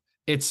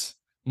it's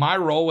my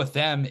role with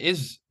them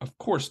is of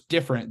course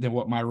different than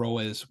what my role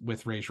is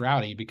with Raise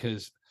Rowdy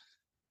because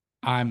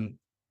I'm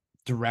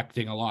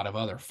directing a lot of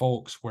other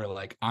folks where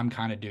like I'm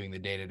kind of doing the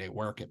day-to-day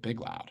work at Big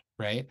Loud,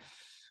 right?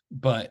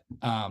 But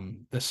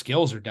the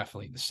skills are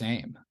definitely the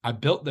same. I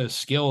built those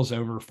skills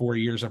over 4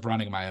 years of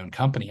running my own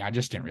company. I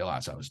just didn't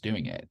realize I was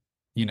doing it,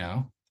 you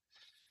know?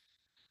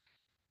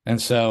 And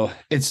so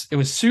it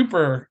was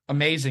super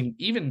amazing,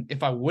 even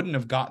if I wouldn't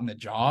have gotten the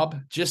job,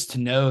 just to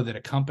know that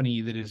a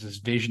company that is as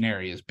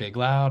visionary as Big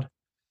Loud,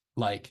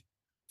 like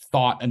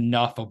thought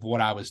enough of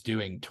what I was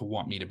doing to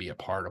want me to be a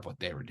part of what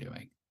they were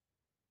doing,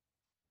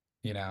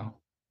 you know?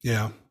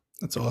 Yeah,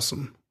 that's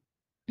awesome.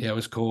 Yeah, it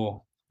was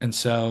cool. And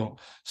so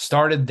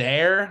started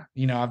there,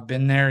 I've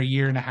been there a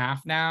year and a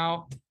half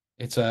now.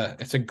 It's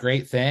a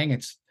great thing.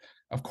 It's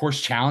of course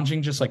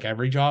challenging just like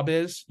every job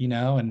is,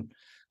 and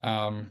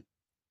um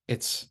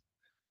it's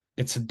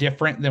it's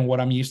different than what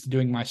I'm used to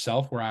doing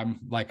myself where I'm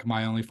like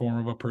my only form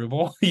of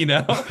approval,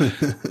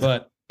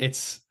 but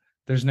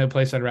there's no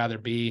place I'd rather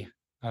be,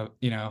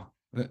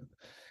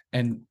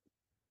 and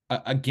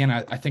again,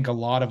 I think a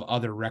lot of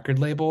other record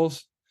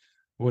labels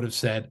would have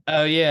said,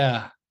 oh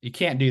yeah, you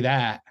can't do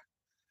that.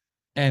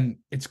 And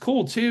it's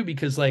cool too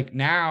because like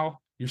now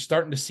you're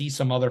starting to see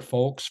some other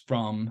folks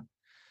from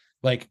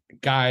like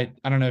guy,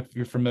 I don't know if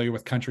you're familiar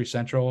with Country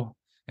Central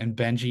and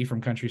Benji from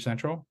Country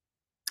Central.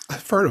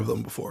 I've heard of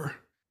them before.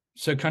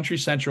 So Country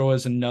Central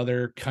is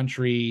another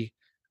country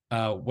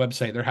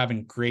website. They're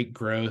having great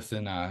growth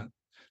and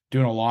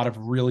doing a lot of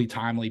really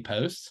timely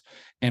posts.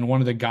 And one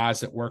of the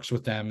guys that works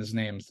with them is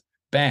named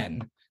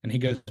Ben, and he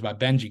goes by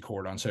Benji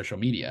Cord on social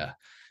media.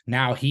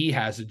 Now he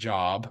has a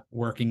job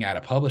working at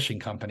a publishing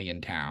company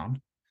in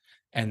town,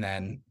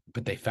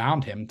 but they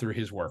found him through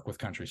his work with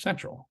Country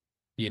Central,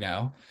 you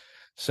know?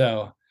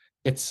 So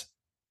it's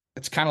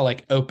it's kind of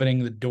like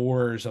opening the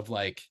doors of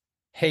like,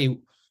 hey,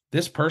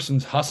 this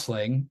person's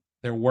hustling,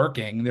 they're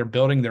working, they're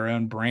building their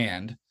own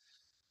brand.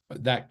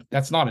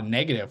 That's not a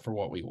negative for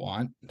what we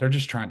want. They're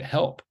just trying to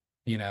help,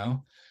 you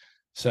know?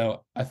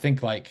 So I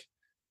think like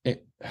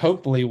it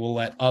hopefully will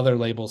let other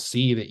labels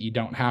see that you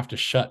don't have to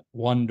shut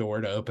one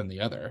door to open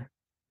the other,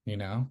 you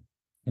know,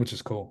 which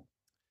is cool.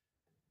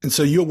 And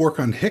so you'll work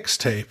on Hicks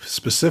tape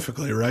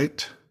specifically,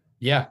 right?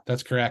 Yeah,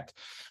 that's correct.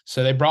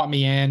 So they brought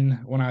me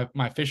in when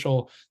my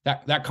official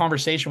that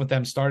conversation with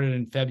them started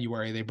in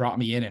February. They brought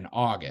me in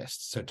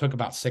August. So it took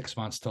about 6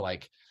 months to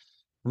like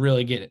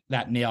really get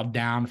that nailed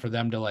down for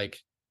them to like,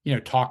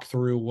 talk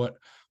through what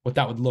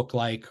that would look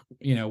like,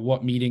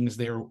 what meetings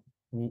they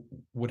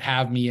would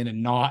have me in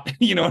and not,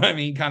 you know what I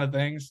mean, kind of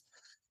things.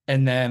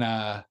 And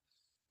then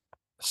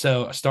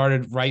so I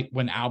started right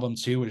when album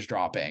 2 was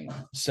dropping.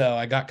 So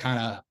I got kind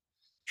of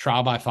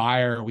trial by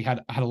fire. I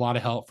had a lot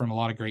of help from a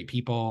lot of great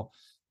people.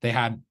 They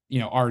had,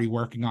 already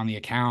working on the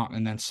account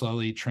and then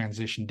slowly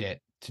transitioned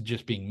it to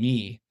just being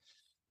me.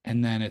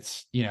 And then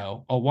it's,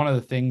 one of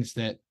the things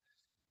that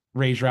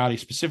Rage Rowdy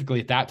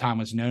specifically at that time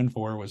was known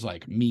for was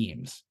like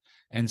memes.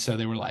 And so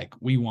they were like,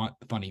 we want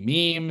funny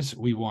memes.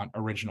 We want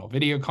original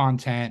video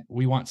content.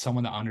 We want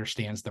someone that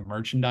understands the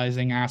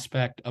merchandising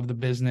aspect of the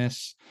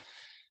business.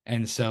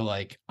 And so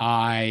like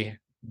I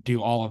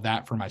do all of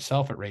that for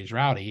myself at Rage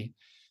Rowdy.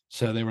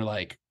 So they were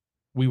like,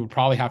 we would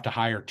probably have to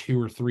hire 2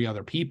 or 3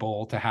 other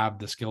people to have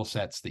the skill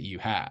sets that you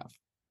have,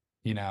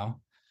 you know,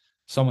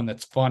 someone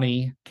that's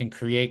funny, can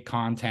create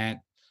content,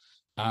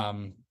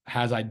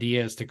 has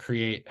ideas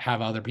to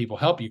have other people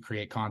help you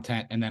create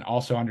content, and then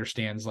also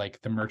understands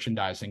like the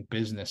merchandising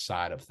business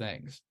side of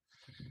things.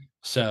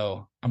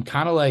 So I'm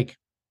kind of like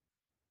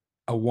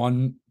a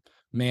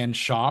one-man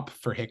shop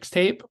for Hicks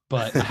tape,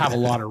 but I have a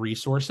lot of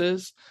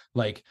resources.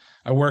 Like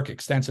I work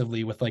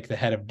extensively with like the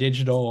head of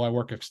digital. I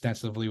work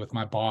extensively with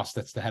my boss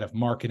that's the head of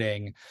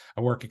marketing.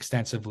 I work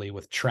extensively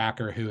with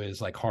Tracker, who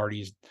is like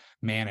Hardy's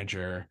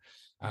manager,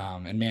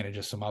 and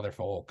manages some other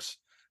folks.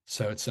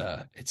 So it's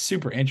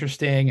super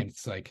interesting, and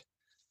it's like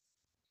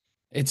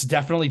it's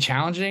definitely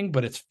challenging,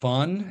 but it's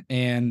fun,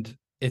 and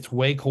it's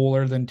way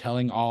cooler than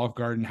telling Olive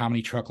Garden how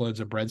many truckloads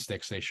of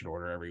breadsticks they should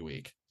order every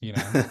week, you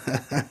know?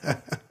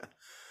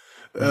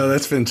 Oh, Like,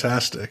 that's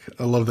fantastic.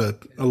 I love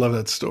that. I love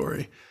that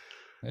story.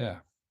 yeah.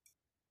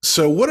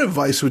 So, what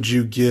advice would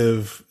you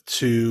give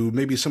to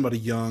maybe somebody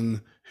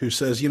young who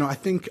says, I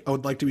think I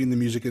would like to be in the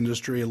music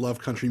industry. I love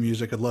country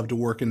music. I'd love to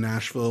work in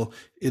Nashville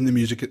in the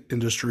music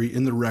industry,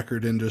 in the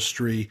record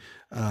industry.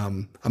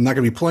 I'm not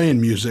going to be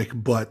playing music,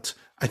 but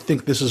I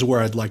think this is where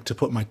I'd like to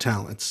put my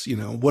talents.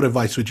 What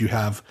advice would you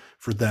have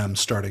for them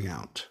starting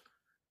out?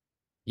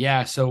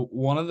 Yeah. So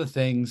one of the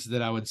things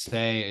that I would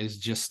say is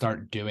just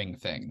start doing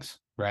things,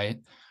 right?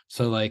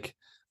 So like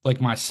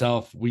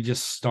myself, we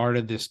just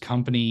started this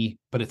company,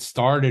 but it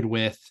started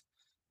with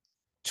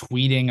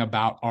tweeting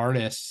about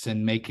artists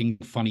and making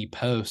funny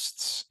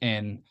posts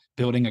and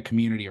building a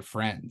community of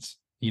friends,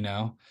 you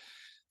know?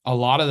 A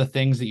lot of the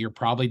things that you're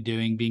probably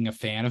doing being a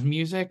fan of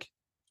music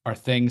are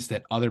things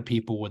that other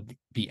people would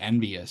be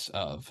envious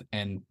of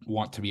and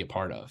want to be a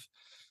part of.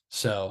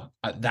 So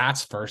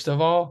that's first of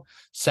all.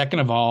 Second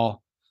of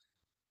all,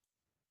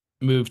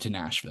 move to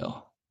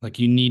Nashville. Like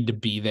you need to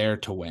be there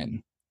to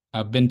win.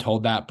 I've been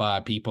told that by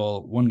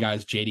people. One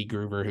guy's JD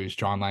Groover, who's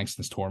John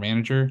Langston's tour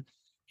manager.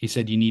 He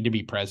said, you need to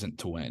be present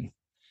to win.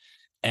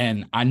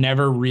 And I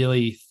never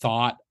really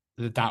thought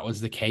that that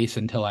was the case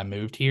until I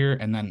moved here.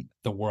 And then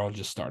the world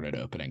just started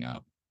opening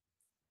up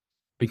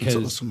That's because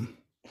awesome.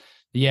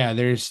 yeah,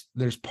 there's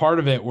part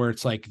of it where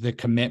it's like the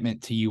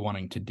commitment to you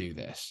wanting to do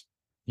this,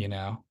 you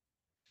know,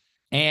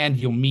 and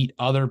you'll meet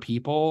other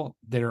people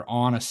that are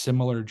on a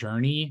similar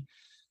journey,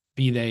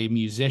 be they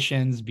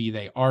musicians, be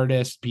they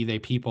artists, be they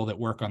people that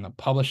work on the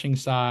publishing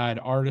side,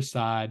 artist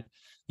side.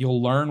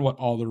 You'll learn what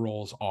all the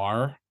roles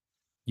are.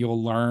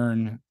 You'll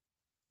learn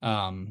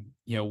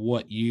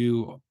what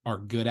you are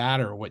good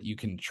at or what you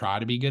can try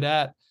to be good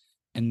at.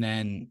 And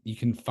then you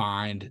can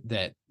find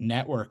that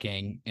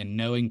networking and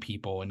knowing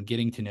people and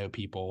getting to know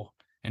people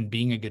and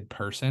being a good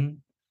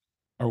person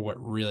are what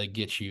really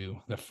gets you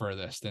the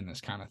furthest in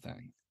this kind of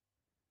thing.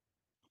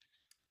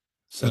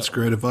 That's So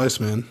great advice,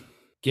 man.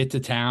 get to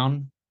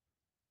town,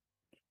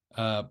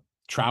 uh,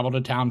 travel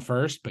to town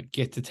first, but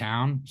get to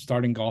town,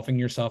 start engulfing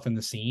yourself in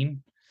the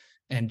scene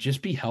and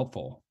just be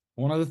helpful.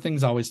 One of the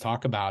things I always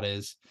talk about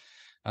is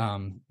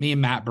me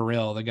and Matt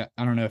Burrill, the guy,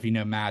 I don't know if you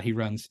know Matt, he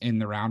runs In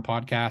the Round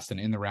podcast and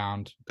In the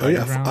Round Oh yeah,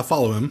 Writers I Round.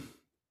 follow him.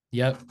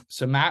 Yep.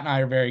 So Matt and I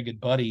are very good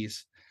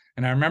buddies.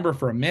 And I remember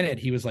for a minute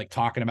he was like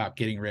talking about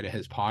getting rid of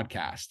his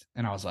podcast.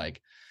 And I was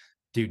like,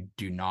 dude,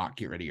 do not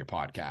get rid of your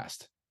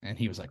podcast. And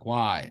he was like,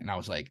 why? And I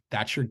was like,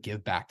 that's your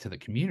give back to the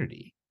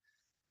community.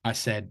 I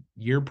said,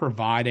 you're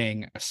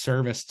providing a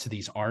service to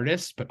these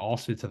artists, but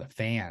also to the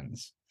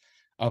fans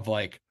of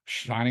like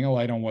shining a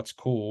light on what's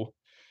cool,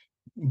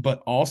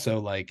 but also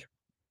like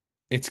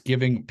it's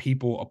giving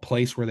people a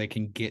place where they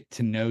can get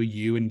to know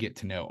you and get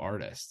to know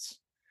artists.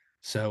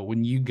 So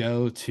when you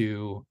go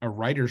to a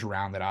writer's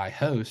round that I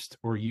host,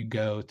 or you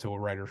go to a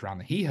writer's round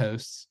that he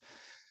hosts,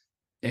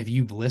 if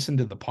you've listened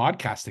to the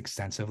podcast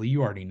extensively,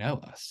 you already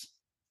know us,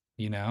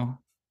 you know,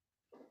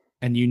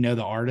 and you know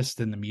the artists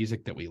and the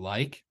music that we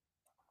like.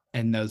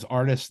 And those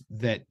artists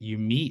that you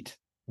meet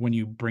when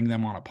you bring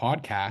them on a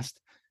podcast,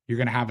 you're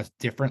going to have a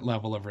different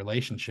level of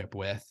relationship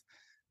with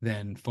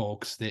than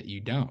folks that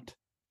you don't,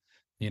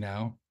 you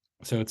know?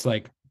 So it's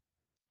like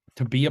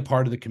to be a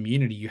part of the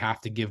community, you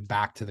have to give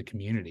back to the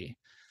community.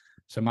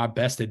 So my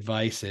best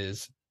advice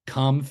is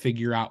come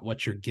figure out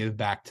what your give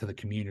back to the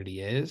community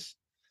is.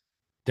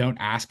 Don't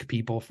ask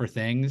people for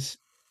things.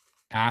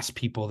 Ask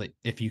people that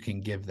if you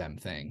can give them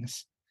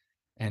things.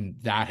 And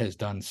that has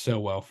done so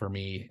well for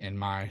me in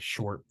my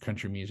short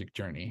country music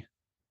journey.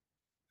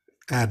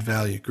 Add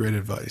value. Great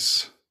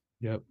advice.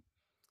 Yep.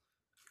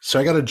 So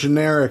I got a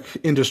generic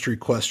industry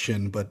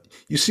question, but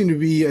you seem to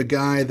be a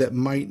guy that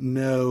might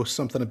know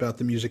something about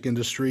the music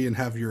industry and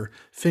have your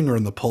finger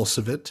on the pulse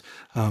of it.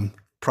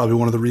 Probably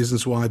one of the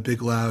reasons why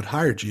Big Loud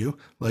hired you,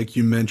 like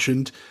you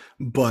mentioned.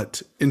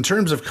 But in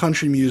terms of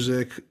country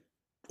music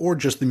or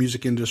just the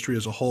music industry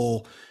as a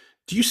whole,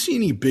 do you see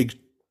any big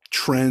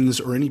trends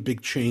or any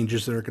big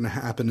changes that are going to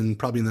happen in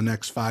probably in the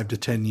next 5 to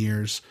 10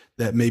 years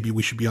that maybe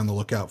we should be on the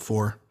lookout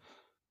for?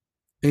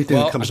 Anything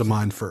that Well, comes to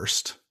mind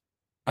first?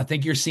 I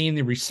think you're seeing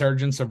the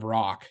resurgence of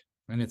rock,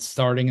 and it's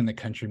starting in the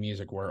country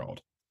music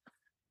world.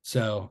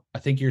 So I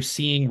think you're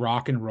seeing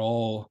rock and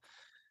roll,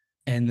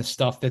 and the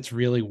stuff that's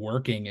really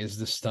working is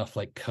the stuff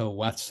like Co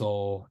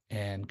Wetzel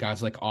and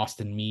guys like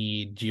Austin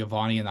Mead,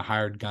 Giovanni and the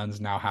Hired Guns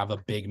now have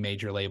a big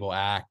major label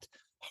act.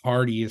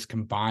 Hardy is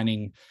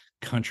combining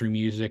country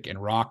music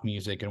and rock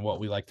music and what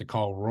we like to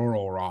call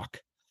rural rock.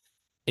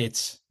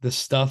 It's the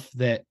stuff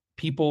that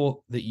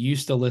people that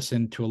used to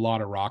listen to a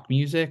lot of rock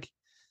music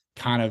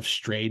kind of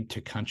strayed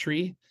to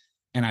country.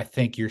 And I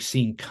think you're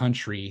seeing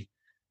country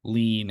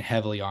lean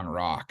heavily on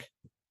rock.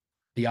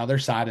 The other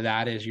side of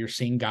that is you're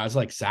seeing guys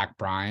like Zach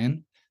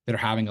Bryan that are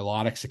having a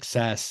lot of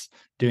success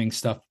doing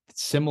stuff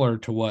similar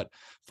to what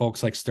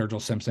folks like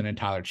Sturgill Simpson and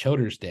Tyler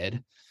Childers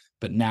did,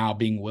 but now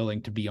being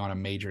willing to be on a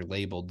major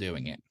label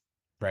doing it.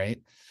 Right.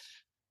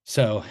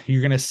 So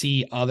you're going to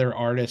see other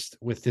artists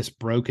with this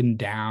broken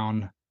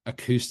down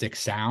acoustic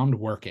sound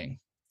working.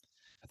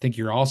 I think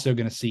you're also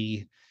going to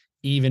see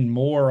even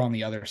more on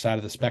the other side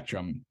of the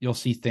spectrum. You'll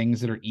see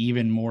things that are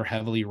even more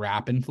heavily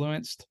rap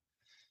influenced,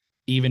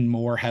 even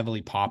more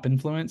heavily pop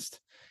influenced.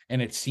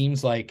 And it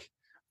seems like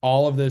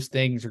all of those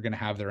things are going to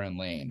have their own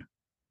lane.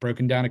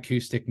 Broken down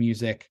acoustic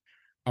music,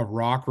 a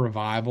rock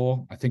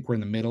revival. I think we're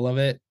in the middle of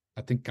it.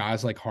 I think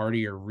guys like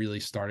Hardy are really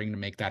starting to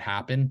make that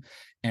happen.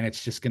 And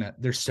it's just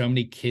there's so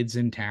many kids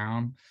in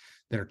town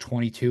that are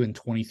 22 and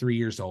 23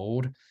 years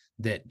old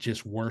that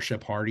just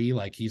worship Hardy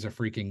like he's a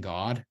freaking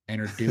god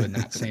and are doing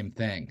that same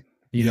thing,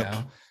 you Yep.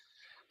 know?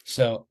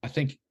 So I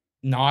think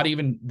not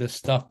even the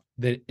stuff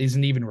that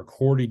isn't even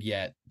recorded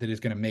yet that is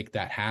going to make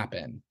that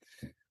happen.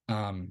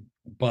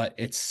 But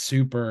it's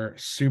super,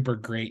 super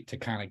great to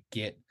kind of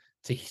get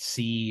to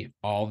see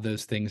all of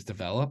those things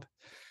develop.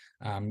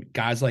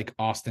 Guys like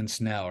Austin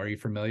Snell, are you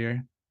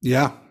familiar?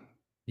 Yeah.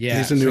 He's Yeah.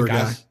 a So newer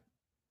guy. guys,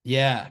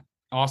 yeah,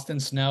 Austin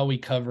Snell, we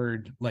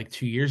covered like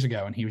 2 years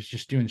ago, and he was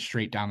just doing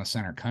straight down the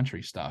center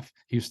country stuff.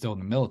 He was still in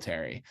the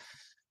military.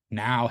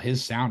 Now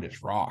his sound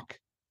is rock,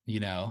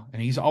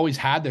 and he's always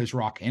had those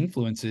rock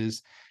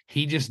influences.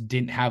 He just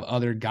didn't have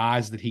other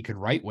guys that he could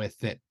write with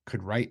that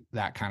could write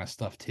that kind of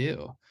stuff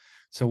too.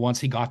 So once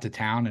he got to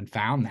town and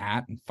found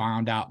that and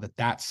found out that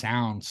that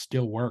sound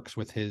still works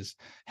with his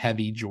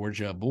heavy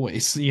Georgia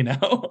voice, it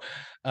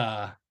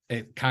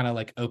kind of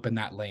like opened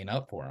that lane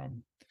up for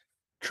him.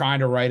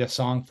 Trying to write a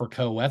song for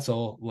Co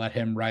Wetzel, let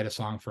him write a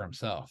song for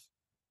himself,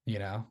 you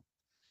know?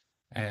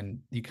 And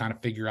you kind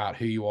of figure out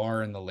who you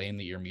are in the lane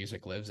that your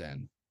music lives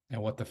in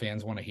and what the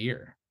fans want to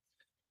hear.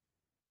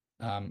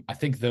 I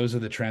think those are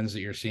the trends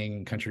that you're seeing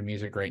in country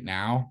music right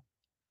now.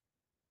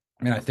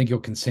 And I think you'll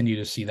continue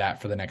to see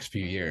that for the next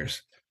few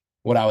years.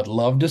 What I would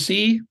love to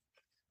see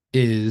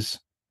is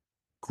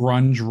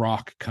grunge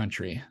rock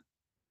country.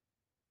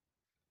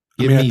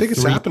 I Give mean, I me think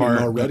it's happening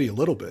three-part. already a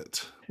little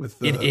bit It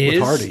with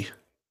is. Hardy.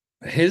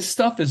 His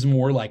stuff is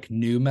more like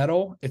new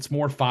metal. It's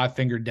more Five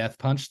Finger Death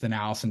Punch than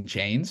Alice in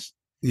Chains.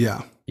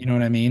 Yeah. You know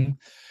what I mean?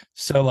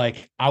 So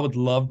like I would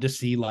love to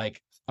see like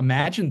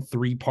imagine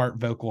 3-part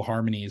vocal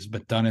harmonies,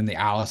 but done in the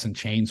Alice in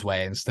Chains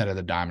way instead of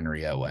the Diamond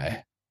Rio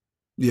way,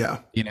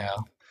 Yeah. you know?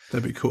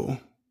 That'd be cool.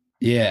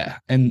 Yeah.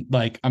 And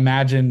like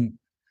imagine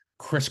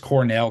Chris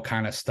Cornell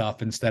kind of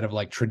stuff instead of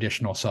like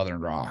traditional Southern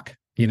rock,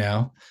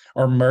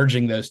 or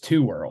merging those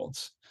two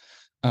worlds.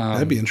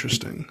 That'd be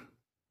interesting.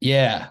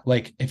 Yeah.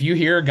 Like if you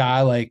hear a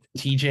guy like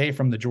TJ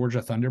from the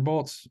Georgia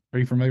Thunderbolts, are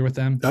you familiar with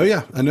them? Oh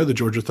yeah, I know the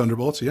Georgia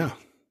Thunderbolts. Yeah.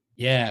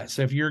 Yeah.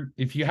 So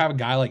if you have a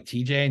guy like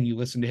TJ and you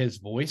listen to his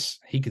voice,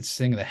 he could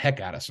sing the heck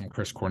out of some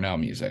Chris Cornell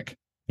music,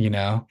 you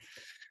know?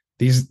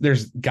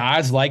 There's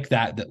guys like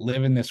that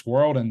live in this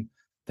world and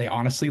they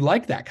honestly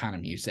like that kind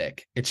of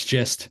music. It's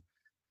just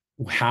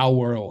how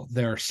will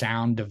their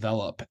sound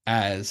develop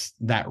as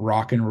that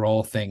rock and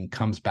roll thing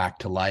comes back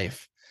to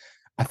life.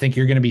 I think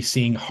you're going to be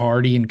seeing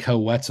Hardy and Co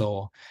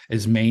Wetzel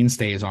as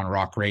mainstays on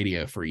rock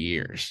radio for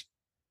years.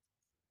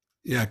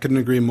 Yeah, I couldn't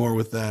agree more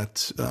with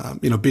that.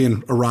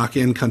 Being a rock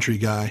and country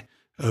guy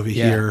over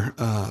Yeah. here.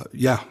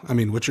 Yeah, I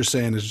mean, what you're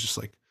saying is just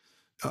like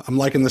I'm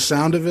liking the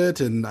sound of it,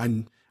 and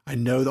I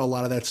know that a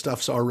lot of that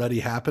stuff's already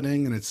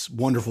happening, and it's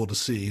wonderful to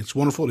see. It's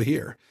wonderful to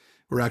hear.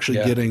 We're actually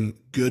Yeah. getting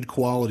good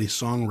quality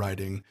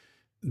songwriting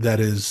that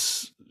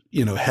is,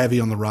 heavy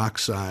on the rock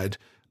side,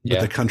 but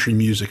the Yeah. country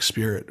music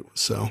spirit.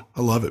 So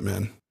I love it,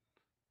 man.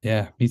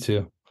 Yeah. Me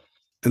too.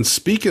 And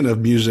speaking of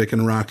music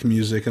and rock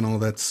music and all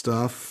that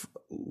stuff,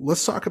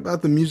 let's talk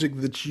about the music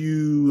that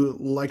you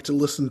like to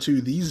listen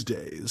to these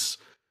days.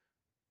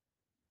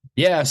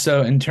 Yeah.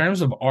 So in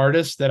terms of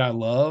artists that I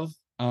love,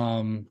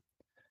 man,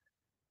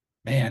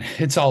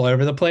 it's all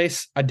over the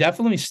place. I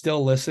definitely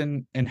still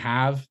listen and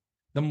have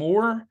the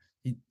more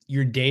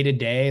your day to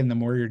day and the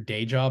more your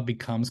day job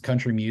becomes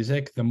country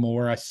music, the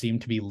more I seem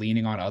to be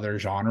leaning on other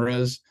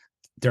genres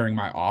during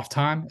my off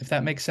time, if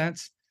that makes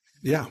sense.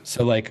 Yeah.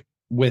 So like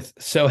with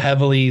so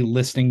heavily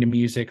listening to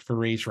music for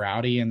Raise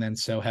Rowdy and then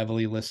so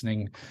heavily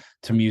listening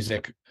to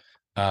music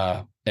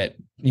at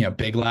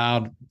Big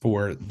Loud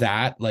for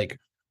that, like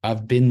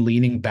I've been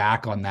leaning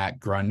back on that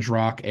grunge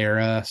rock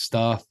era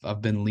stuff.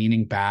 I've been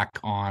leaning back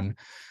on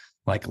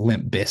like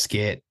Limp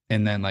Bizkit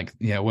and then like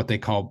what they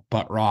call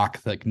butt rock,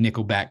 like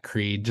Nickelback,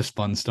 Creed, just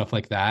fun stuff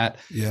like that.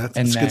 Yeah,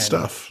 And it's good then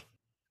stuff.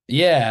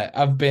 yeah,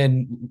 I've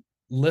been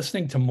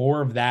listening to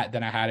more of that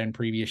than I had in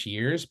previous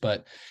years,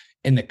 but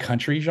in the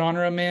country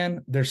genre,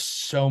 man, there's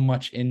so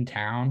much in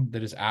town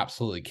that is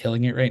absolutely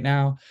killing it right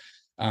now.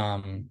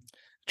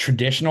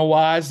 Traditional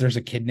wise, there's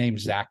a kid named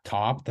Zach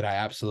Top that I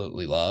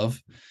absolutely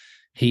love.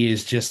 He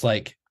is just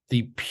like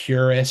the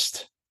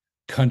purest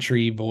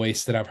country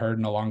voice that I've heard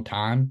in a long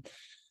time.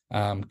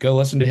 Go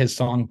listen to his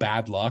song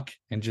Bad Luck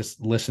and just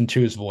listen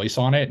to his voice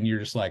on it. And you're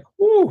just like,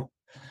 whoo,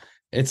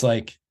 it's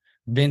like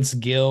Vince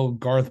Gill,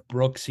 Garth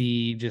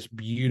Brooksy, just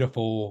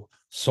beautiful,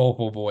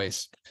 soulful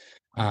voice.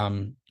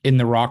 In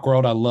the rock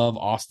world, I love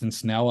Austin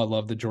Snell. I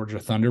love the Georgia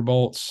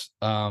Thunderbolts.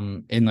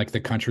 In like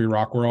the country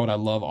rock world, I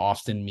love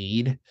Austin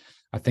Meade.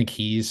 I think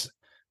he's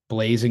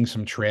blazing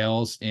some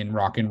trails in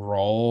rock and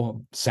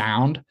roll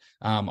sound,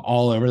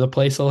 all over the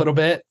place a little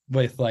bit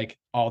with like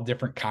all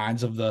different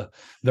kinds of the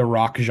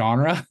rock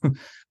genre.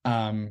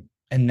 And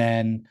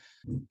then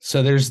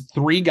so there's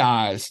three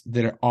guys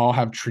that all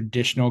have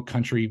traditional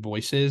country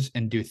voices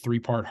and do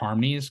three-part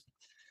harmonies.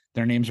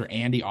 Their names are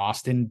Andy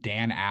Austin,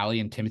 Dan Alley,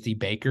 and Timothy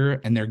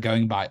Baker, and they're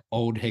going by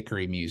Old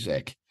Hickory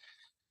Music.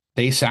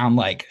 They sound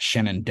like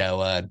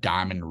Shenandoah,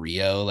 Diamond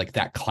Rio, like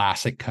that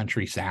classic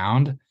country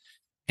sound.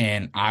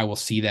 And I will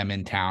see them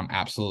in town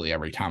absolutely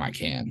every time I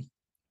can.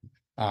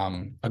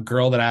 A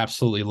girl that I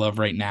absolutely love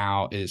right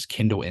now is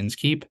Kendall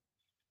Inskeep.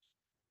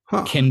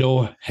 Huh.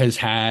 Kendall has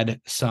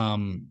had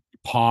some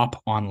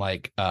pop on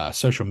like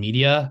social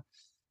media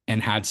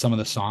and had some of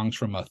the songs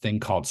from a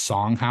thing called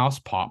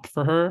Songhouse pop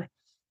for her.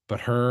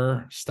 But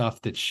her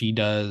stuff that she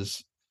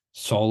does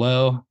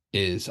solo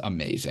is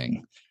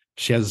amazing.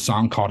 She has a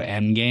song called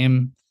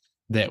Endgame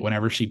that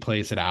whenever she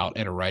plays it out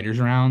at a writer's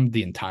round,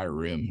 the entire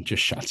room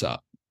just shuts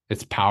up.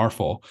 It's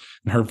powerful.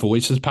 And her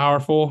voice is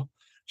powerful.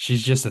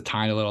 She's just a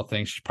tiny little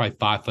thing. She's probably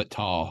 5 foot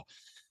tall,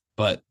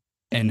 but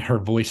and her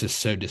voice is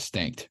so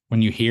distinct.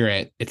 When you hear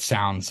it, it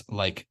sounds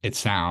like it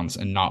sounds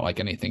and not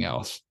like anything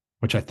else,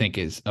 which I think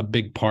is a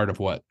big part of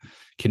what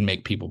can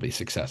make people be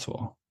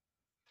successful.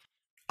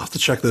 I'll have to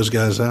check those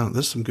guys out.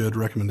 There's some good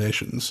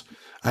recommendations.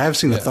 I have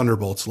seen the Yeah.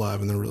 Thunderbolts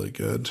live, and they're really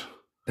good.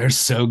 They're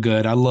so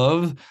good. I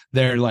love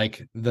their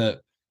like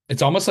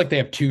it's almost like they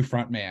have two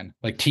front man.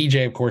 Like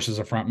TJ, of course, is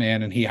a front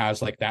man and he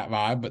has like that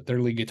vibe, but their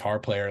lead guitar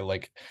player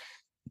like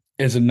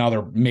is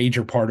another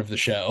major part of the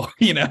show,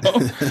 you know?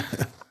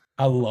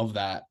 I love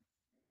that.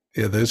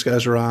 Yeah, those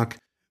guys rock.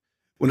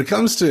 When it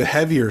comes to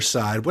heavier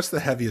side, what's the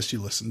heaviest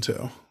you listen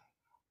to?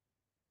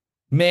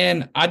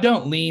 Man, I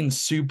don't lean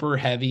super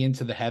heavy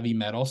into the heavy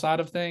metal side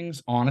of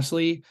things,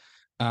 honestly.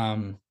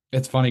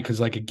 It's funny because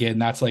like again,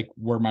 that's like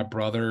where my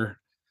brother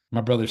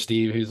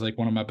Steve, who's like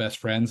one of my best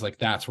friends, like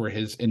that's where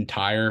his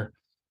entire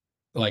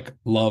like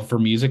love for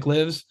music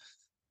lives.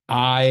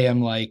 I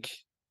am like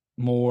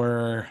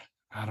more,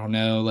 I don't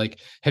know, like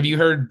have you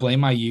heard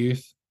Blame My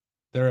Youth?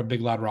 They're a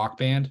big loud rock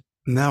band.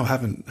 No,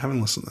 haven't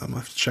listened to them. I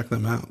have to check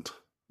them out.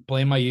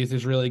 Blame My Youth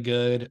is really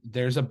good.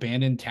 There's a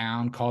band in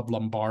town called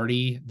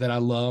Lombardi that I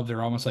love.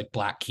 They're almost like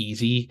Black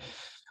Keysy.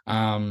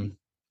 Um,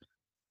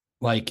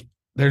 like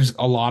there's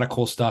a lot of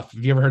cool stuff.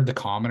 Have you ever heard the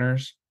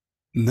Commoners?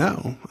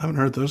 No, I haven't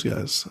heard those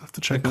guys. I have to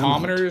The check them out.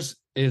 Commoners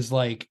is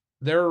like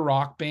they're a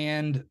rock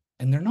band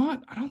and they're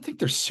not, I don't think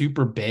they're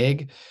super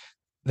big.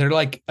 They're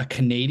like a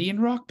Canadian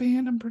rock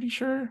band, I'm pretty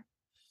sure.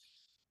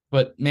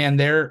 But man,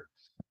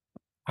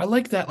 I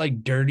like that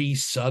like dirty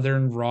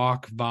southern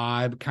rock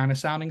vibe kind of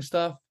sounding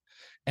stuff.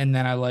 And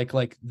then I like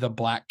the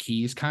Black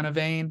Keys kind of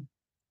vein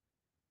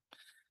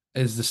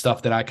is the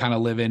stuff that I kind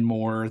of live in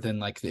more than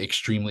like the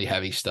extremely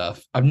heavy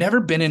stuff. I've never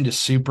been into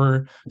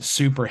super,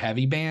 super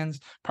heavy bands.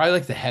 Probably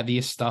like the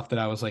heaviest stuff that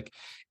I was like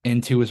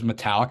into was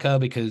Metallica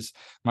because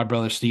my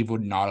brother Steve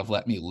would not have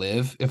let me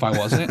live if I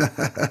wasn't.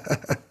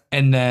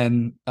 And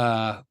then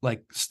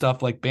like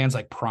stuff like bands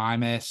like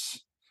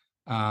Primus,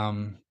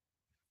 um,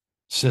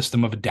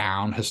 System of a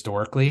Down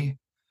historically.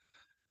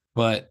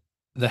 But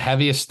the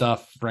heaviest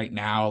stuff right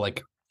now,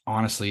 like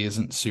honestly,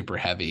 isn't super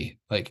heavy.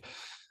 Like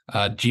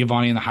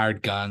Giovanni and the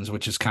Hired Guns,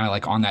 which is kind of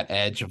like on that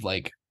edge of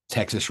like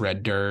Texas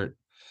Red Dirt.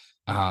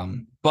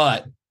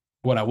 But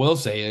what I will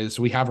say is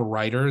we have a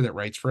writer that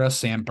writes for us,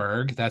 Sam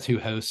Berg. That's who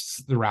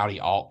hosts the Rowdy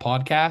Alt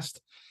podcast,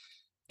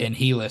 and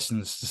he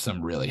listens to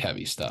some really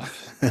heavy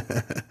stuff.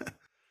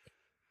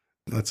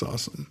 That's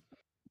awesome.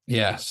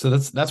 Yeah, so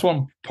that's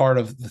one part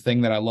of the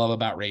thing that I love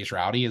about Raise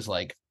Rowdy is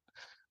like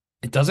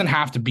it doesn't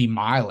have to be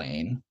my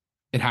lane.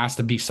 It has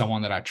to be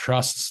someone that I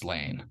trust's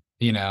lane,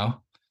 you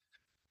know?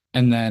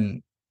 And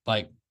then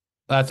like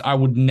that's I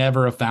would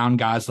never have found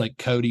guys like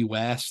Cody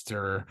West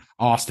or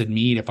Austin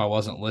Meade if I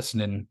wasn't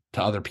listening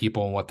to other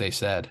people and what they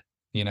said,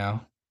 you know?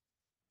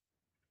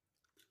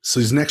 So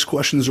these next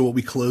questions are what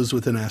we close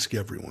with and ask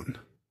everyone.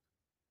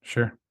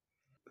 Sure.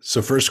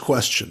 So first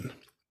question,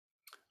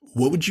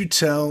 what would you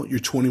tell your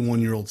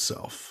 21-year-old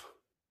self?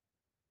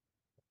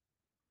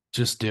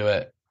 Just do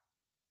it.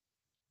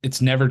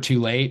 It's never too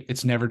late.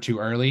 It's never too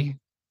early.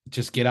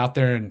 Just get out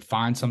there and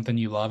find something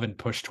you love and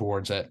push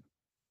towards it.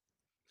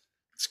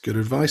 It's good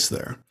advice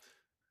there.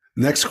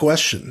 Next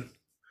question.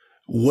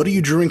 What are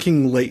you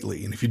drinking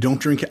lately? And if you don't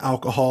drink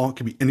alcohol, it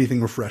could be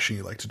anything refreshing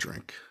you like to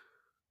drink.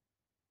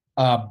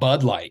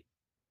 Bud Light.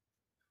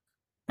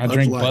 I Bud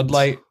drink Bud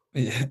Light.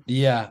 Light.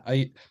 Yeah,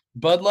 I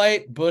Bud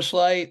Light, Bush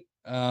Light.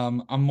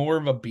 I'm more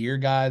of a beer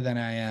guy than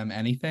I am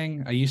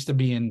anything. I used to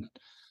be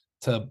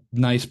into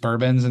nice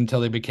bourbons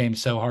until they became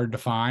so hard to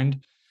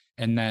find.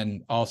 And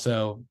then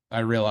also I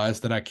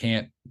realized that I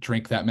can't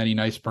drink that many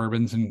nice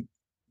bourbons and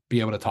be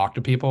able to talk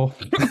to people.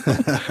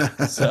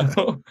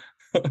 So,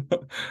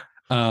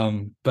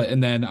 but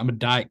and then I'm a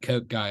Diet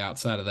Coke guy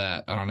outside of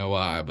that. I don't know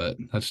why, but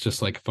that's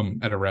just like if I'm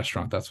at a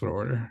restaurant, that's what I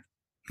order.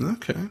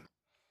 Okay.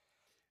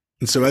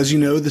 And so, as you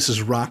know, this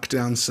is Rock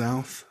Down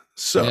South.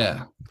 So,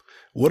 Yeah.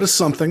 what is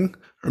something,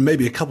 or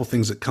maybe a couple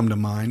things that come to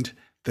mind,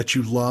 that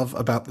you love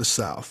about the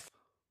South?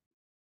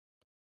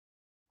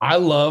 I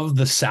love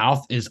the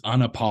South is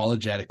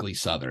unapologetically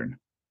Southern,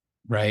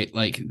 right?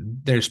 Like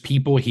there's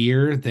people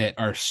here that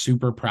are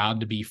super proud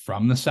to be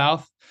from the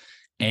South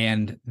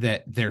and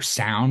that their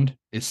sound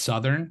is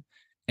Southern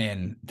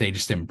and they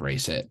just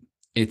embrace it.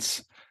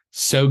 It's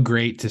so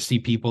great to see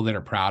people that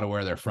are proud of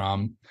where they're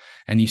from.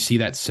 And you see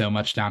that so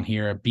much down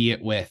here, be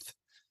it with,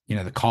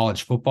 the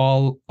college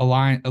football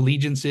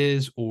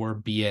allegiances or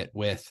be it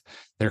with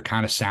their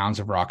kind of sounds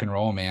of rock and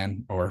roll,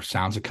 man, or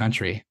sounds of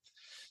country.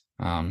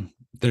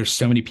 There's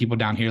so many people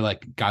down here,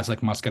 like guys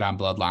like Muscadine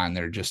Bloodline,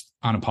 they're just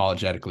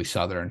unapologetically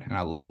Southern, and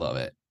I love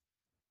it.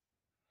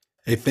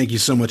 Hey, thank you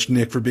so much,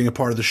 Nick, for being a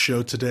part of the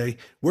show today.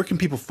 Where can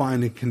people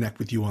find and connect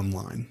with you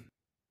online?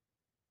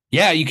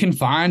 Yeah, you can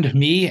find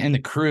me and the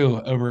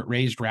crew over at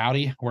Raised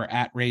Rowdy. We're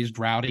at Raised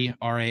Rowdy,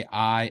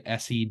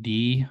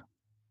 RAISED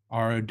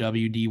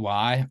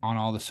ROWDY on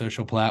all the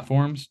social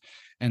platforms.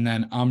 And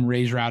then I'm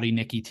Raised Rowdy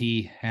Nicky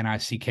T,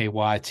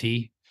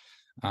 NICKYT.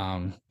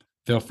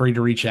 Feel free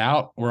to reach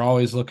out. We're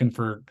always looking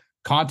for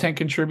content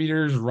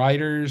contributors,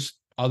 writers,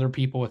 other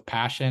people with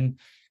passion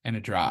and a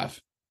drive.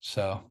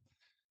 So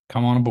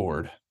come on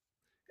aboard.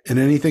 And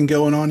anything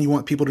going on you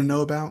want people to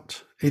know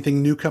about?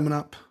 Anything new coming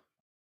up?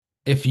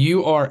 If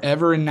you are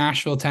ever in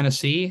Nashville,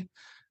 Tennessee,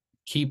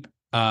 keep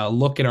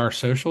look at our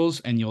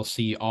socials and you'll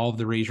see all of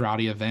the Raise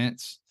Rowdy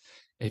events.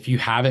 If you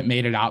haven't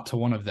made it out to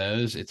one of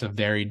those, it's a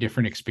very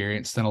different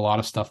experience than a lot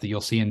of stuff that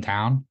you'll see in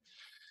town.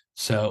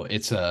 So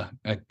it's a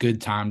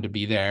good time to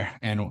be there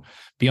and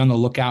be on the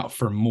lookout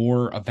for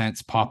more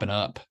events popping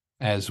up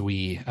as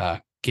we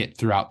get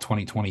throughout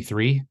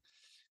 2023.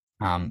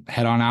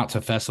 Head on out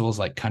to festivals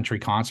like Country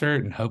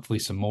Concert and hopefully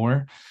some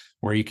more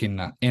where you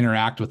can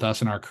interact with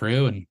us and our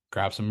crew and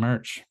grab some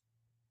merch.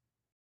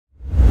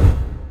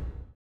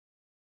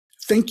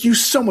 Thank you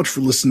so much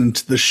for listening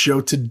to the show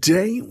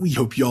today. We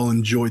hope you all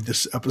enjoyed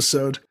this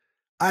episode.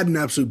 I had an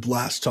absolute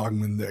blast talking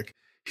with Nick.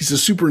 He's a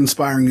super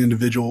inspiring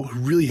individual who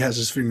really has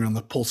his finger on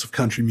the pulse of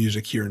country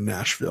music here in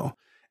Nashville.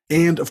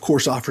 And, of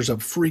course, offers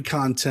up free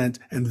content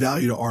and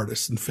value to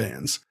artists and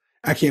fans.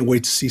 I can't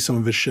wait to see some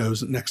of his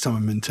shows next time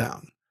I'm in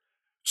town.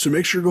 So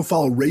make sure to go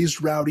follow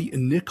Raised Rowdy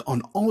and Nick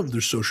on all of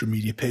their social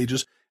media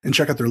pages and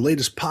check out their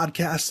latest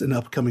podcasts and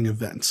upcoming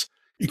events.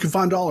 You can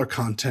find all our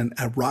content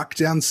at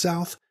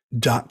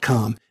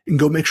rockdownsouth.com and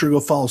go make sure to go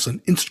follow us on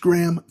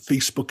Instagram,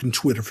 Facebook, and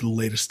Twitter for the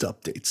latest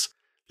updates.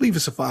 Leave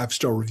us a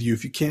 5-star review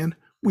if you can.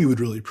 We would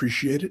really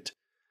appreciate it.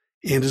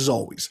 And as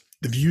always,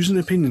 the views and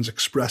opinions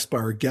expressed by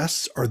our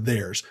guests are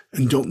theirs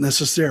and don't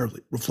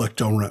necessarily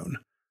reflect our own.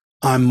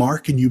 I'm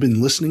Mark, and you've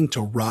been listening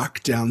to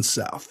Rock Down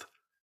South.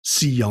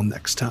 See y'all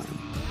next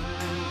time.